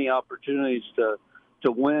had many opportunities to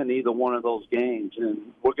win either one of those games, and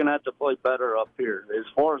we're going to have to play better up here. As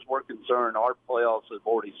far as we're concerned, our playoffs have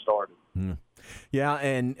already started. Yeah,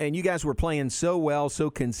 and you guys were playing so well, so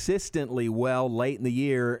consistently well late in the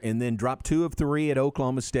year, and then dropped 2 of 3 at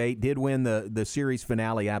Oklahoma State, did win the series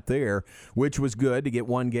finale out there, which was good to get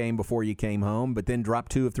one game before you came home, but then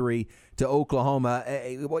dropped 2 of 3 to Oklahoma.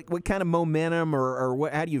 What kind of momentum or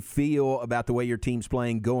how do you feel about the way your team's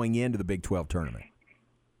playing going into the Big 12 tournament?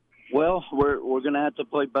 Well, we're going to have to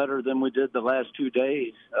play better than we did the last 2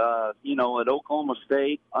 days. At Oklahoma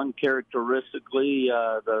State, uncharacteristically,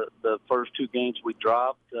 the first 2 games we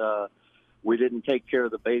dropped, we didn't take care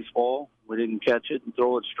of the baseball. We didn't catch it and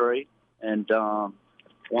throw it straight. And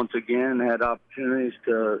once again, had opportunities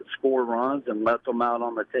to score runs and left them out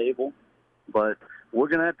on the table. But we're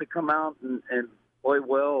going to have to come out and play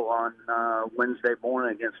well on Wednesday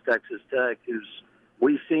morning against Texas Tech, who's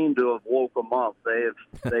we seem to have woke them up.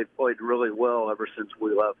 They've played really well ever since we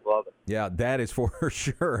left Lubbock. Yeah, that is for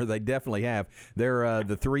sure. They definitely have. They're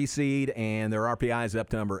the 3 seed, and their RPI is up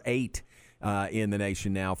to number 8 in the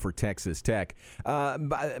nation now for Texas Tech.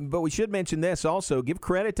 But we should mention this also. Give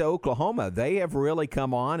credit to Oklahoma. They have really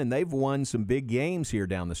come on, and they've won some big games here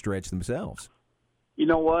down the stretch themselves. You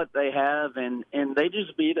know what? They have, and they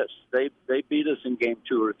just beat us. They beat us in game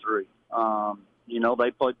 2 or 3. They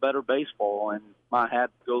played better baseball, and my hat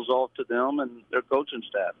goes off to them and their coaching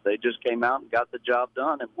staff. They just came out and got the job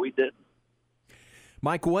done, and we didn't.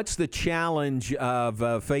 Mike, what's the challenge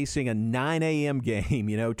of facing a 9 a.m.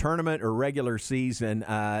 game, tournament or regular season?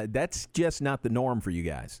 That's just not the norm for you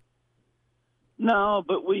guys. No,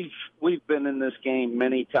 but we've been in this game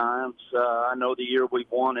many times. I know the year we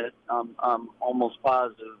won it, I'm almost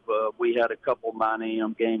positive we had a couple 9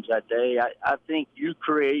 a.m. games that day. I think you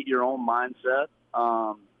create your own mindset.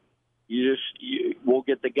 We'll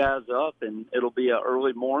get the guys up, and it'll be an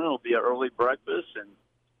early morning, it'll be an early breakfast, and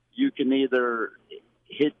you can either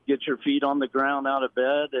get your feet on the ground out of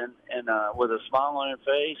bed and with a smile on your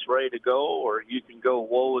face, ready to go, or you can go,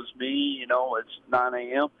 woe is me, it's 9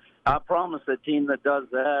 a.m. I promise the team that does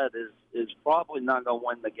that is probably not going to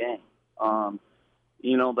win the game.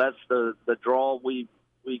 That's the draw we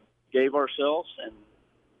gave ourselves, and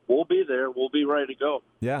we'll be there. We'll be ready to go.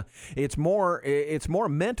 Yeah, it's more a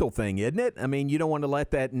mental thing, isn't it? I mean, you don't want to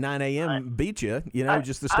let that 9 a.m. beat you.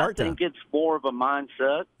 Just the start time. I think it's more of a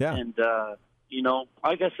mindset. Yeah. And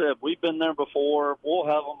like I said, we've been there before. We'll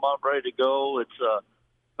have them up ready to go. It's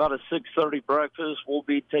about a 6:30 breakfast. We'll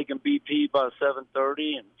be taking BP by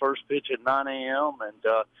 7:30 and first pitch at 9 a.m.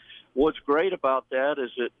 And what's great about that is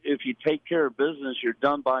that if you take care of business, you're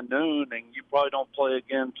done by noon, and you probably don't play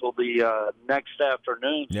again until the next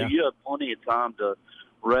afternoon. So you have plenty of time to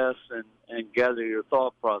rest and gather your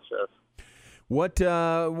thought process. What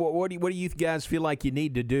do you guys feel like you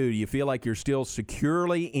need to do? Do you feel like you're still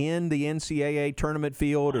securely in the NCAA tournament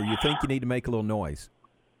field, or you think you need to make a little noise?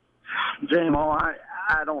 J-Mo,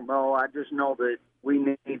 I don't know. I just know that we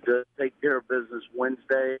need to take care of business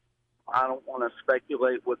Wednesday. I don't want to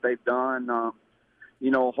speculate what they've done.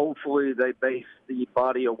 Hopefully they base the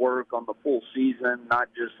body of work on the full season, not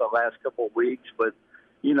just the last couple of weeks. But,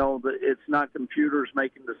 it's not computers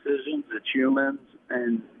making decisions. It's humans,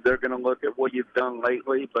 and they're going to look at what you've done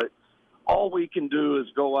lately. But all we can do is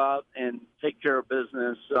go out and take care of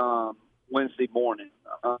business Wednesday morning.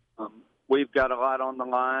 We've got a lot on the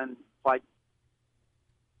line. Fight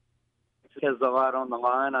has a lot on the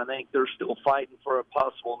line. I think they're still fighting for a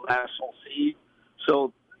possible national seed.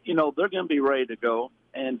 So, they're going to be ready to go.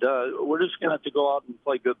 And we're just going to have to go out and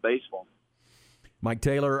play good baseball. Mike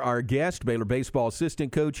Taylor, our guest, Baylor baseball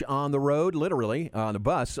assistant coach on the road, literally on a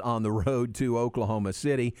bus on the road to Oklahoma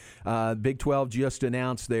City. Big 12 just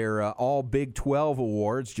announced their all Big 12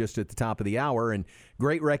 awards just at the top of the hour, and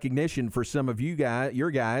great recognition for some of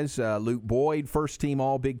your guys. Luke Boyd, first team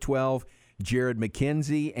all Big 12. Jared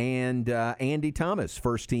McKenzie and Andy Thomas,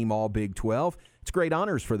 first team all Big 12. It's great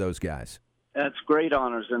honors for those guys. That's great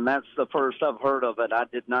honors, and that's the first I've heard of it. I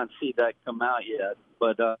did not see that come out yet.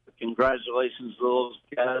 But congratulations to those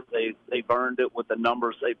guys. They've earned it with the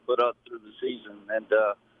numbers they put up through the season, and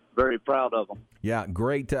very proud of them. Yeah,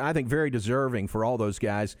 great. I think very deserving for all those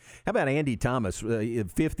guys. How about Andy Thomas,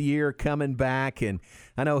 fifth year coming back, and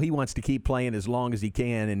I know he wants to keep playing as long as he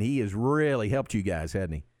can, and he has really helped you guys,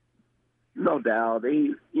 hasn't he? No doubt.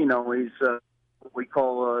 He's what we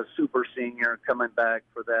call a super senior coming back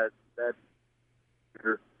for that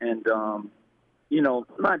year, and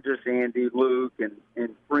not just Andy, Luke,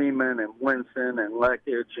 and Freeman, and Winston, and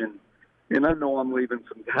Lekich, and I know I'm leaving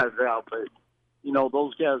some guys out, but,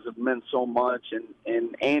 those guys have meant so much,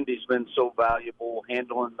 and Andy's been so valuable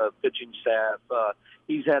handling the pitching staff.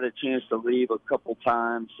 He's had a chance to leave a couple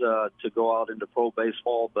times to go out into pro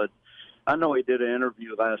baseball, but I know he did an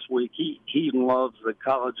interview last week. He loves the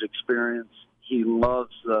college experience. He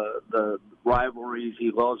loves the rivalries.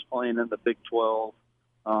 He loves playing in the Big 12.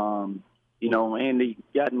 Andy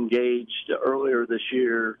got engaged earlier this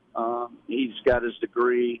year. He's got his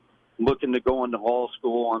degree, looking to go into law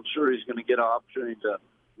school. I'm sure he's going to get an opportunity to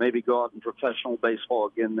maybe go out in professional baseball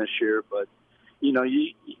again this year. But,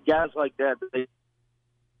 guys like that, they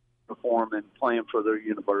perform and playing for their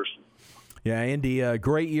university. Yeah, Andy,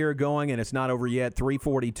 great year going, and it's not over yet.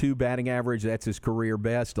 342 batting average, that's his career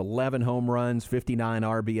best. 11 home runs, 59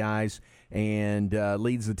 RBIs, and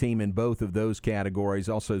leads the team in both of those categories.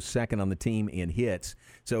 Also second on the team in hits.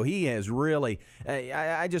 So he has really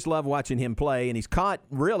I just love watching him play, and he's caught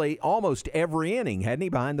really almost every inning, hadn't he,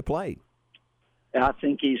 behind the plate? I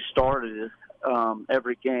think he started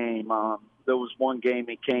every game. There was one game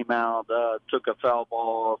he came out, took a foul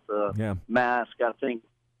ball off the mask, I think.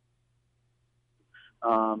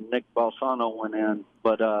 Nick Balsano went in,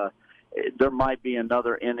 but there might be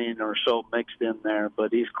another inning or so mixed in there.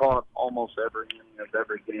 But he's caught almost every inning of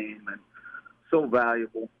every game, and so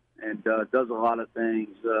valuable, and does a lot of things.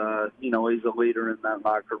 He's a leader in that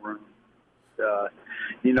locker room.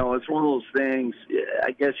 It's one of those things.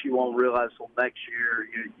 I guess you won't realize till next year.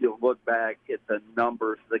 You'll look back at the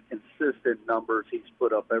numbers, the consistent numbers he's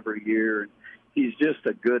put up every year, and he's just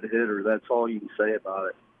a good hitter. That's all you can say about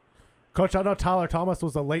it. Coach, I know Tyler Thomas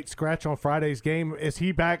was a late scratch on Friday's game. Is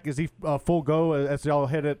he back? Is he full go as y'all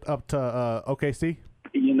head it up to OKC?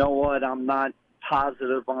 You know what? I'm not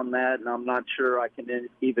positive on that, and I'm not sure I can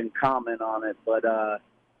even comment on it. But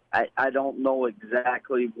I don't know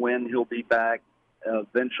exactly when he'll be back.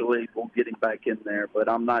 Eventually, we'll get him back in there, but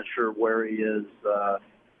I'm not sure where he is,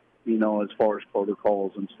 as far as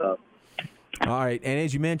protocols and stuff. All right, and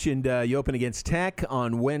as you mentioned, you open against Tech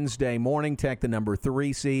on Wednesday morning. Tech, the number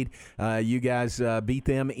 3 seed. You guys beat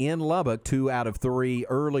them in Lubbock 2 out of 3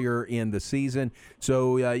 earlier in the season.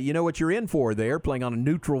 So you know what you're in for there, playing on a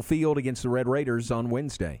neutral field against the Red Raiders on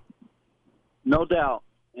Wednesday. No doubt.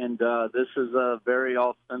 And this is a very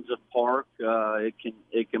offensive park.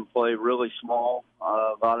 It can play really small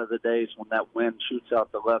a lot of the days when that wind shoots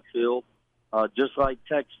out the left field, just like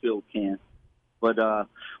Tech's field can. But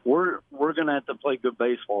we're going to have to play good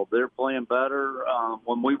baseball. They're playing better.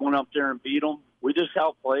 When we went up there and beat them, we just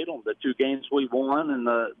outplayed them. The 2 games we won and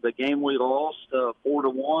the game we lost 4-1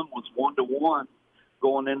 was 1-1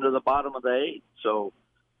 going into the bottom of the 8th. So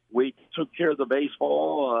we took care of the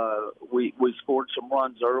baseball. We scored some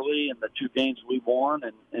runs early in the 2 games we won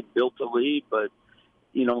and built a lead. But,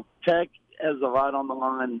 Tech has a lot on the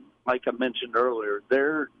line, like I mentioned earlier.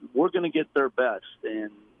 We're going to get their best, and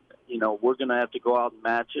we're going to have to go out and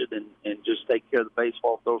match it and just take care of the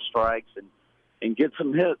baseball, throw strikes, and get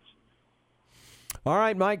some hits. All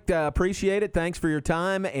right, Mike, appreciate it. Thanks for your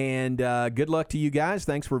time, and good luck to you guys.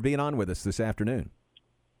 Thanks for being on with us this afternoon.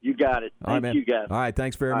 You got it. Thank you, guys. All right,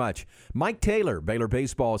 thanks very much. Mike Taylor, Baylor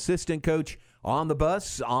baseball assistant coach, on the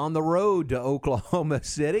bus, on the road to Oklahoma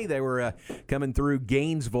City. They were coming through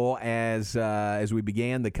Gainesville as we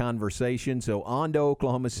began the conversation. So on to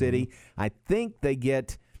Oklahoma City. I think they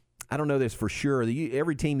get – I don't know this for sure.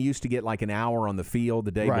 Every team used to get like an hour on the field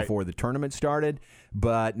the day before the tournament started.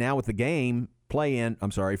 But now with the game –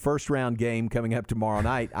 first-round game coming up tomorrow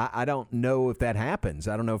night. I don't know if that happens.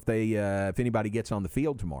 I don't know if anybody gets on the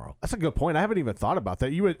field tomorrow. That's a good point. I haven't even thought about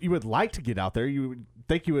that. You would like to get out there. You would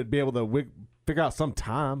think you would be able to figure out some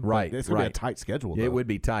time. Right. It's going to be a tight schedule, though. It would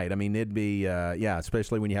be tight. I mean, it'd be,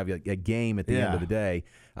 especially when you have a game at the end of the day.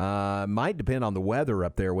 Might depend on the weather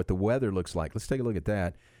up there, what the weather looks like. Let's take a look at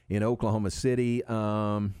that. In Oklahoma City,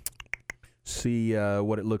 see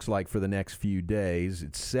what it looks like for the next few days.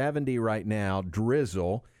 It's 70 right now,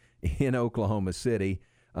 drizzle in Oklahoma City,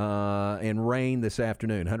 and rain this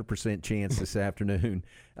afternoon, 100% chance this afternoon.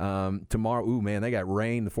 Tomorrow, they got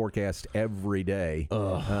rain, the forecast every day.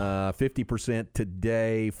 50%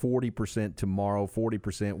 today, 40% tomorrow,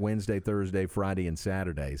 40% Wednesday, Thursday, Friday, and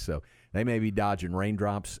Saturday. So they may be dodging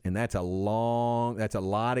raindrops, and that's a lot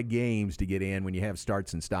of games to get in when you have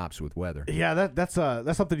starts and stops with weather. Yeah, that's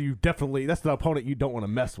something that's the opponent you don't want to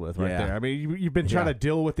mess with there. I mean, you've been trying to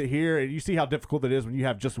deal with it here, and you see how difficult it is when you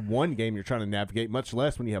have just one game you're trying to navigate, much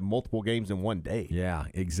less when you have multiple games in one day. Yeah,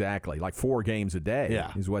 exactly. Like 4 games a day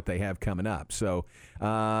is what they have coming up. So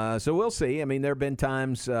we'll see. I mean, there have been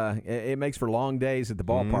times it makes for long days at the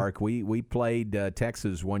ballpark. We played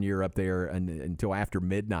Texas one year up there until after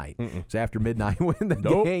midnight. It was after midnight when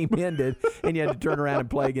the game ended, and you had to turn around and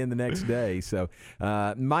play again the next day. So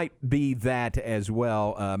might be that as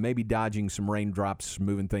well, maybe dodging some raindrops,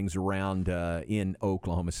 moving things around in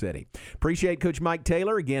Oklahoma City. Appreciate Coach Mike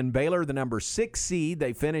Taylor. Again, Baylor, the number 6 seed.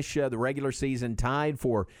 They finish the regular season tied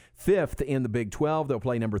for 5th in the Big 12. They'll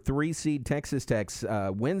play number 3 seed Texas Tech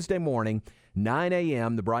Wednesday morning, 9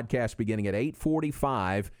 a.m., the broadcast beginning at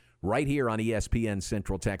 8:45. Right here on ESPN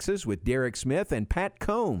Central Texas with Derek Smith and Pat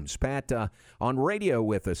Combs. Pat on radio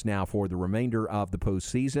with us now for the remainder of the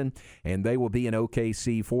postseason, and they will be in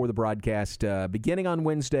OKC for the broadcast beginning on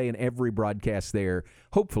Wednesday and every broadcast there,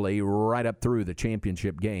 hopefully right up through the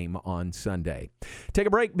championship game on Sunday. Take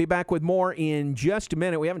a break. Be back with more in just a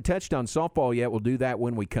minute. We haven't touched on softball yet. We'll do that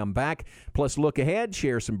when we come back. Plus, look ahead,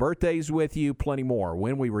 share some birthdays with you, plenty more.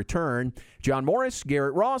 When we return, John Morris,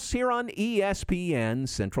 Garrett Ross here on ESPN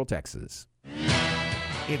Central Texas.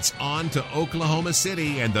 It's on to Oklahoma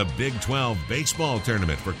City and the Big 12 baseball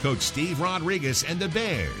tournament for Coach Steve Rodriguez and the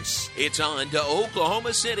Bears. It's on to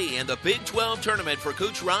Oklahoma City and the Big 12 tournament for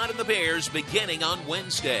Coach Rod and the Bears beginning on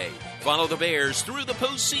Wednesday. Follow the Bears through the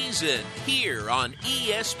postseason here on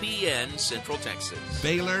ESPN Central Texas.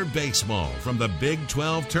 Baylor baseball from the Big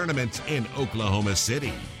 12 tournament in Oklahoma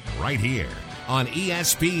City, right here on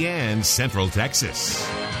ESPN Central Texas.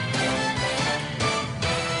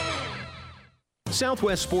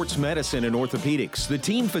 Southwest Sports Medicine and Orthopedics, the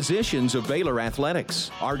team physicians of Baylor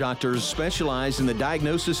Athletics. Our doctors specialize in the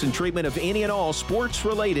diagnosis and treatment of any and all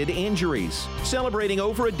sports-related injuries. Celebrating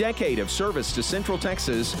over a decade of service to Central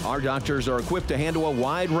Texas, our doctors are equipped to handle a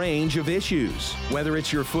wide range of issues. Whether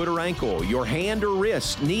it's your foot or ankle, your hand or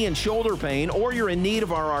wrist, knee and shoulder pain, or you're in need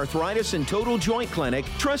of our arthritis and total joint clinic,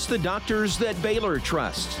 trust the doctors that Baylor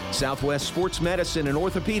trusts. Southwest Sports Medicine and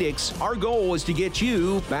Orthopedics, our goal is to get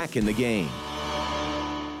you back in the game.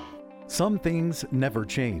 Some things never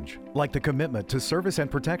change, like the commitment to service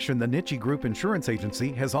and protection the Nitsche Group Insurance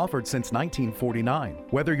Agency has offered since 1949.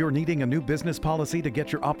 Whether you're needing a new business policy to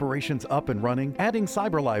get your operations up and running, adding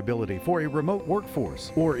cyber liability for a remote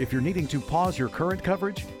workforce, or if you're needing to pause your current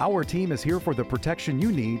coverage, our team is here for the protection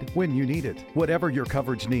you need when you need it. Whatever your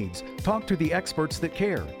coverage needs, talk to the experts that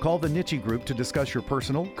care. Call the Nitsche Group to discuss your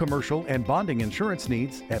personal, commercial, and bonding insurance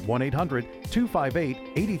needs at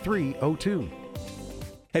 1-800-258-8302.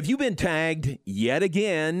 Have you been tagged yet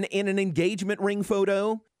again in an engagement ring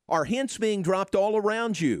photo? Are hints being dropped all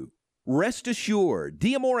around you? Rest assured,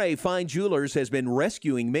 D'Amore Fine Jewelers has been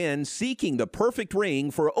rescuing men seeking the perfect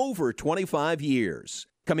ring for over 25 years.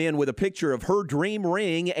 Come in with a picture of her dream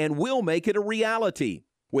ring and we'll make it a reality.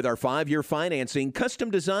 With our 5-year financing,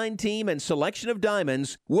 custom design team, and selection of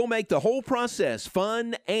diamonds, we'll make the whole process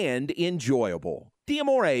fun and enjoyable.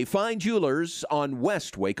 D'Amore Fine Jewelers on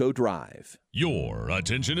West Waco Drive. Your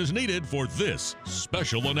attention is needed for this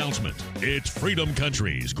special announcement. It's Freedom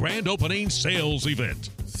Country's grand opening sales event.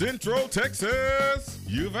 Central Texas,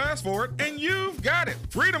 you've asked for it and you've got it.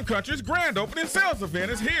 Freedom Country's grand opening sales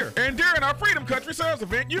event is here. And during our Freedom Country sales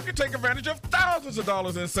event, you can take advantage of thousands of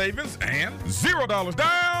dollars in savings and $0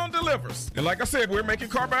 down delivers. And like I said, we're making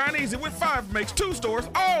car buying easy with 5 Makes 2 stores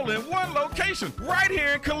all in one location right here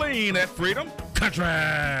in Killeen at Freedom Country.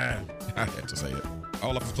 I had to say it.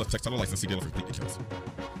 All offers plus textile license. See dealer for complete details.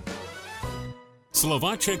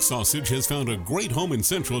 Slovacek Sausage has found a great home in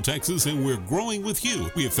Central Texas, and we're growing with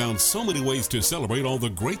you. We have found so many ways to celebrate all the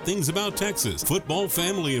great things about Texas. Football,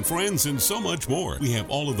 family, and friends, and so much more. We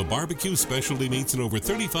have all of the barbecue specialty meats and over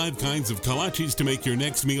 35 kinds of kolaches to make your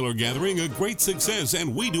next meal or gathering a great success,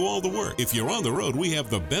 and we do all the work. If you're on the road, we have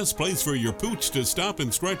the best place for your pooch to stop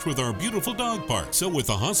and stretch with our beautiful dog park. So with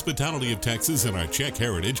the hospitality of Texas and our Czech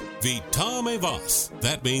heritage, Vítame vás.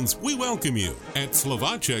 That means we welcome you. At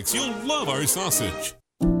Slovacek's, you'll love our sausage.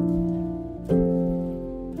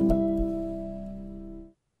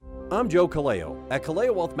 I'm Joe Kaleo. At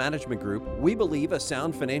Kaleo Wealth Management Group, we believe a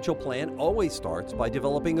sound financial plan always starts by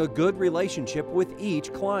developing a good relationship with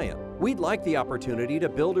each client. We'd like the opportunity to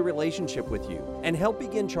build a relationship with you and help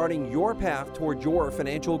begin charting your path toward your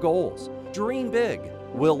financial goals. Dream big.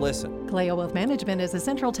 We'll listen. Kaleo Wealth Management is a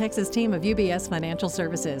Central Texas team of UBS Financial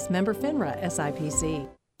Services, member FINRA SIPC.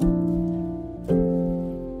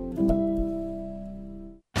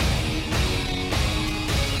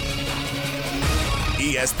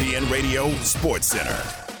 ESPN Radio Sports Center.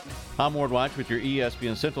 I'm Ward White with your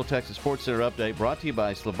ESPN Central Texas Sports Center update, brought to you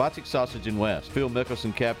by Slovacek Sausage in West. Phil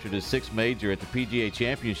Mickelson captured his 6th major at the PGA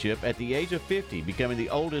Championship at the age of 50, becoming the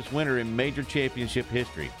oldest winner in major championship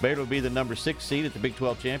history. Baylor will be the number 6 seed at the Big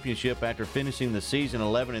 12 Championship after finishing the season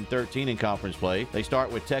 11-13 in conference play. They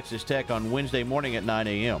start with Texas Tech on Wednesday morning at 9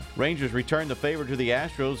 a.m. Rangers return the favor to the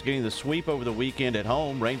Astros, getting the sweep over the weekend at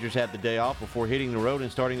home. Rangers had the day off before hitting the road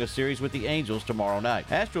and starting a series with the Angels tomorrow night.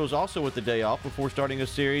 Astros also with the day off before starting a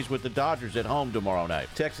series with the Dodgers at home tomorrow night.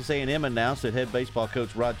 Texas A&M announced that head baseball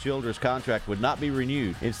coach Rod Childress' contract would not be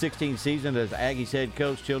renewed. In 16 seasons as Aggies head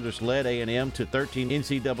coach, Childress led A&M to 13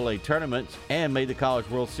 NCAA tournaments and made the College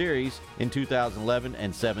World Series in 2011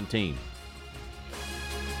 and 17.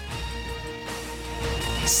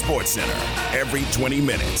 Sports Center, every 20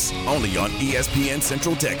 minutes, only on ESPN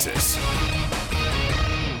Central Texas.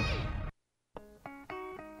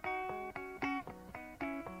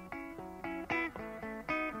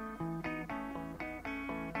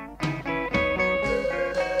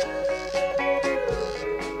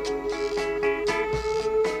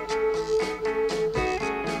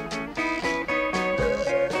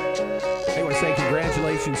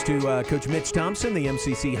 To Coach Mitch Thompson, the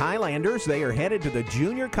MCC Highlanders. They are headed to the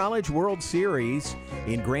Junior College World Series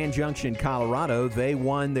in Grand Junction, Colorado. They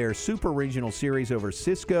won their Super Regional Series over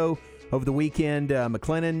Cisco over the weekend.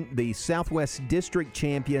 McLennan, the Southwest District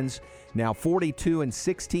champions, now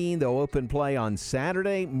 42-16. They'll open play on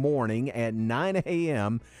Saturday morning at 9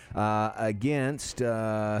 a.m. Against,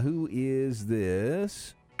 who is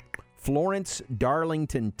this? Florence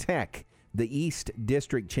Darlington Tech, the East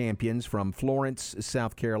District champions from Florence,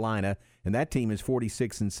 South Carolina. and that team is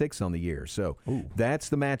 46-6 on the year. So that's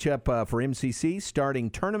the matchup for MCC starting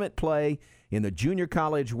tournament play in the Junior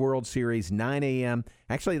College World Series, 9 a.m.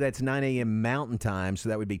 Actually, that's 9 a.m. Mountain Time, so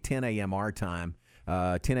that would be 10 a.m. our time,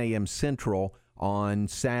 10 a.m. Central on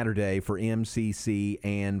Saturday for MCC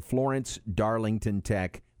and Florence Darlington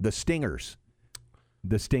Tech, the Stingers.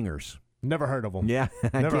 The Stingers. Never heard of them. Yeah,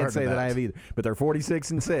 I can't say that I have either. But they're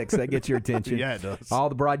 46-6. That gets your attention. Yeah, it does. All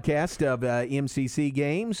the broadcast of MCC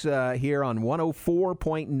games here on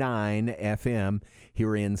 104.9 FM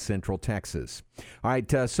here in Central Texas. All right,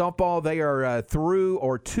 softball, they are through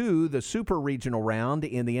or to the super regional round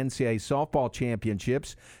in the NCAA softball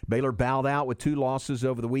championships. Baylor bowed out with 2 losses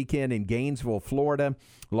over the weekend in Gainesville, Florida.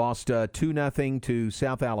 Lost 2-0 to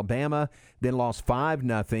South Alabama, then lost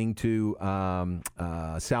 5-0 to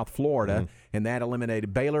South Florida, and that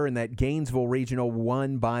eliminated Baylor. And that Gainesville regional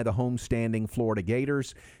won by the homestanding Florida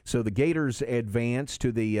Gators. So the Gators advance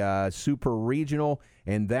to the super regional,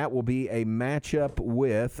 and that will be a matchup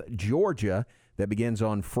with Georgia that begins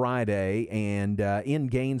on Friday. And in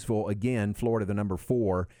Gainesville, again, Florida, the number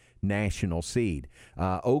 4 national seed.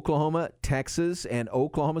 Oklahoma, Texas, and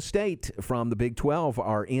Oklahoma State from the Big 12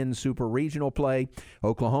 are in super regional play.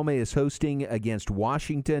 Oklahoma is hosting against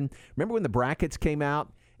Washington. Remember when the brackets came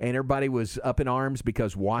out and everybody was up in arms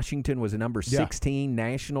because Washington was a number 16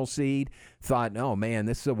 national seed? Thought, oh, man,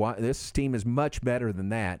 this team is much better than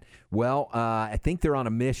that. Well, I think they're on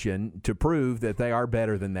a mission to prove that they are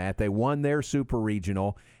better than that. They won their super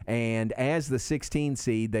regional, and as the 16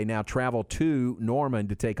 seed, they now travel to Norman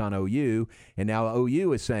to take on OU, and now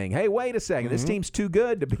OU is saying, hey, wait a second, this team's too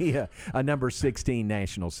good to be a number 16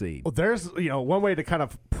 national seed. Well, there's one way to kind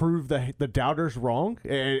of prove the doubters wrong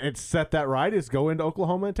and set that right is go into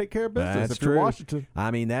Oklahoma and take care of business. That's if you're true. Washington. I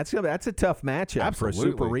mean, that's a tough matchup for a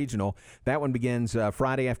super regional. That one begins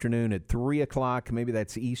Friday afternoon at 3 o'clock. Maybe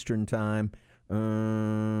that's Eastern time.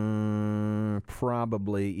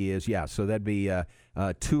 Probably is. Yeah, so that'd be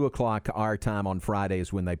 2 o'clock our time on Friday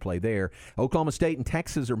is when they play there. Oklahoma State and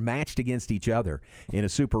Texas are matched against each other in a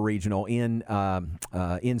super regional in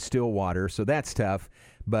Stillwater, so that's tough.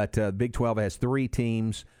 But Big 12 has 3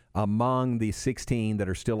 teams among the 16 that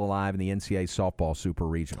are still alive in the NCAA softball super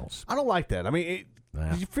regionals. I don't like that. I mean,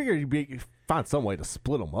 you figure you'd find some way to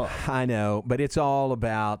split them up. I know, but it's all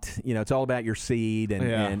about your seed,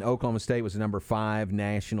 and Oklahoma State was the number 5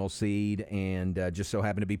 national seed, and just so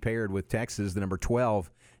happened to be paired with Texas, the number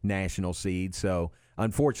 12 national seed. So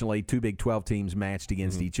unfortunately, 2 Big 12 teams matched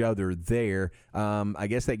against each other there. I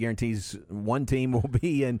guess that guarantees one team will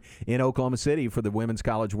be in Oklahoma City for the Women's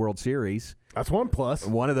College World Series. That's one plus.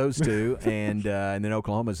 One of those 2, and then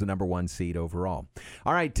Oklahoma is the number 1 seed overall.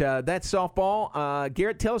 All right, that's softball.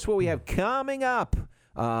 Garrett, tell us what we have coming up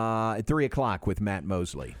at 3 o'clock with Matt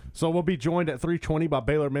Mosley. So we'll be joined at 3:20 by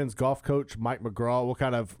Baylor men's golf coach Mike McGraw. We'll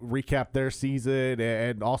kind of recap their season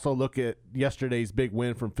and also look at yesterday's big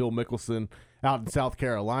win from Phil Mickelson out in South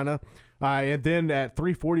Carolina. And then at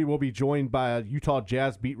 3:40, we'll be joined by Utah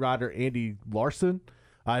Jazz beat writer Andy Larson.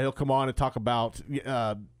 He'll come on and talk about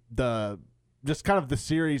just kind of the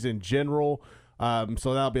series in general.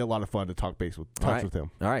 So that'll be a lot of fun to touch base with him.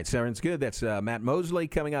 All right, sounds good. That's Matt Mosley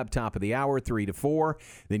coming up top of the hour, 3 to 4.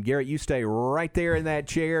 Then, Garrett, you stay right there in that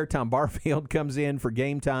chair. Tom Barfield comes in for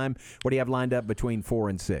game time. What do you have lined up between 4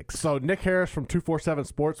 and 6? So Nick Harris from 247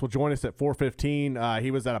 Sports will join us at 4:15. He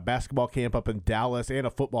was at a basketball camp up in Dallas and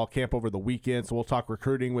a football camp over the weekend, so we'll talk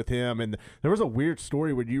recruiting with him. And there was a weird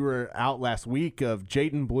story when you were out last week of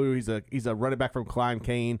Jaden Blue. He's a running back from Klein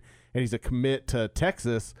Kane, and he's a commit to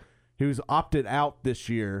Texas, who's opted out this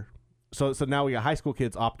year. So now we got high school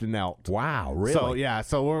kids opting out. Wow, really? So, yeah,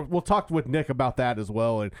 so we'll talk with Nick about that as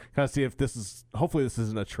well and kind of see if hopefully this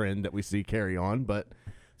isn't a trend that we see carry on. But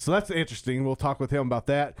so that's interesting. We'll talk with him about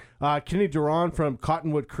that. Kenny Duran from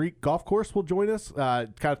Cottonwood Creek Golf Course will join us, kind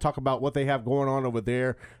of talk about what they have going on over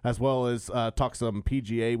there, as well as talk some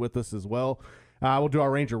PGA with us as well. We'll do our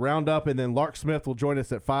Ranger Roundup, and then Lark Smith will join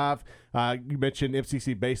us at 5. You mentioned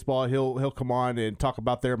MCC Baseball. He'll come on and talk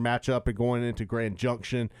about their matchup and going into Grand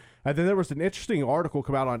Junction. And then there was an interesting article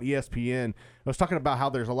come out on ESPN. I was talking about how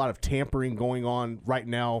there's a lot of tampering going on right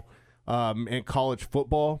now in college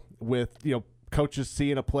football with, coaches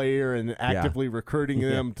seeing a player and actively recruiting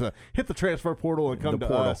them to hit the transfer portal and come to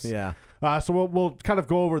us. Yeah. So we'll kind of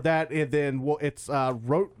go over that, and then it's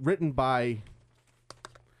written by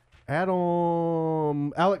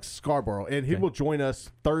Alex Scarborough, and he will join us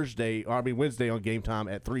Wednesday on Game Time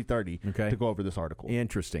at 3:30 to go over this article.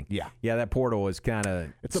 Interesting. Yeah. That portal is kind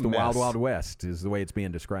of it's the mess. Wild Wild West is the way it's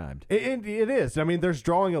being described. And it is. I mean, there's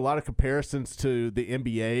drawing a lot of comparisons to the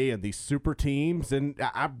NBA and these super teams, and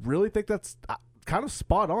I really think that's kind of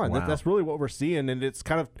spot on. Wow. That's really what we're seeing, and it's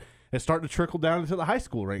starting to trickle down into the high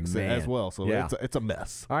school ranks as well. So it's a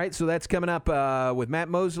mess. All right, so that's coming up with Matt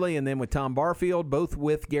Mosley and then with Tom Barfield, both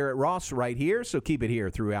with Garrett Ross right here. So keep it here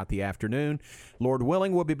throughout the afternoon. Lord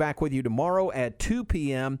willing, we'll be back with you tomorrow at 2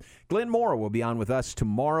 p.m. Glenn Moore will be on with us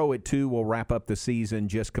tomorrow at 2. We'll wrap up the season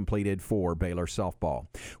just completed for Baylor softball.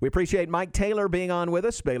 We appreciate Mike Taylor being on with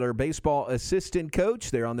us, Baylor baseball assistant coach.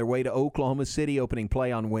 They're on their way to Oklahoma City, opening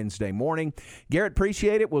play on Wednesday morning. Garrett,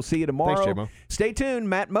 appreciate it. We'll see you tomorrow. Thanks, J-Mo. Stay tuned.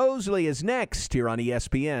 Matt Mosley is next here on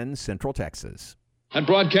ESPN Central Texas. That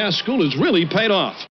broadcast school has really paid off.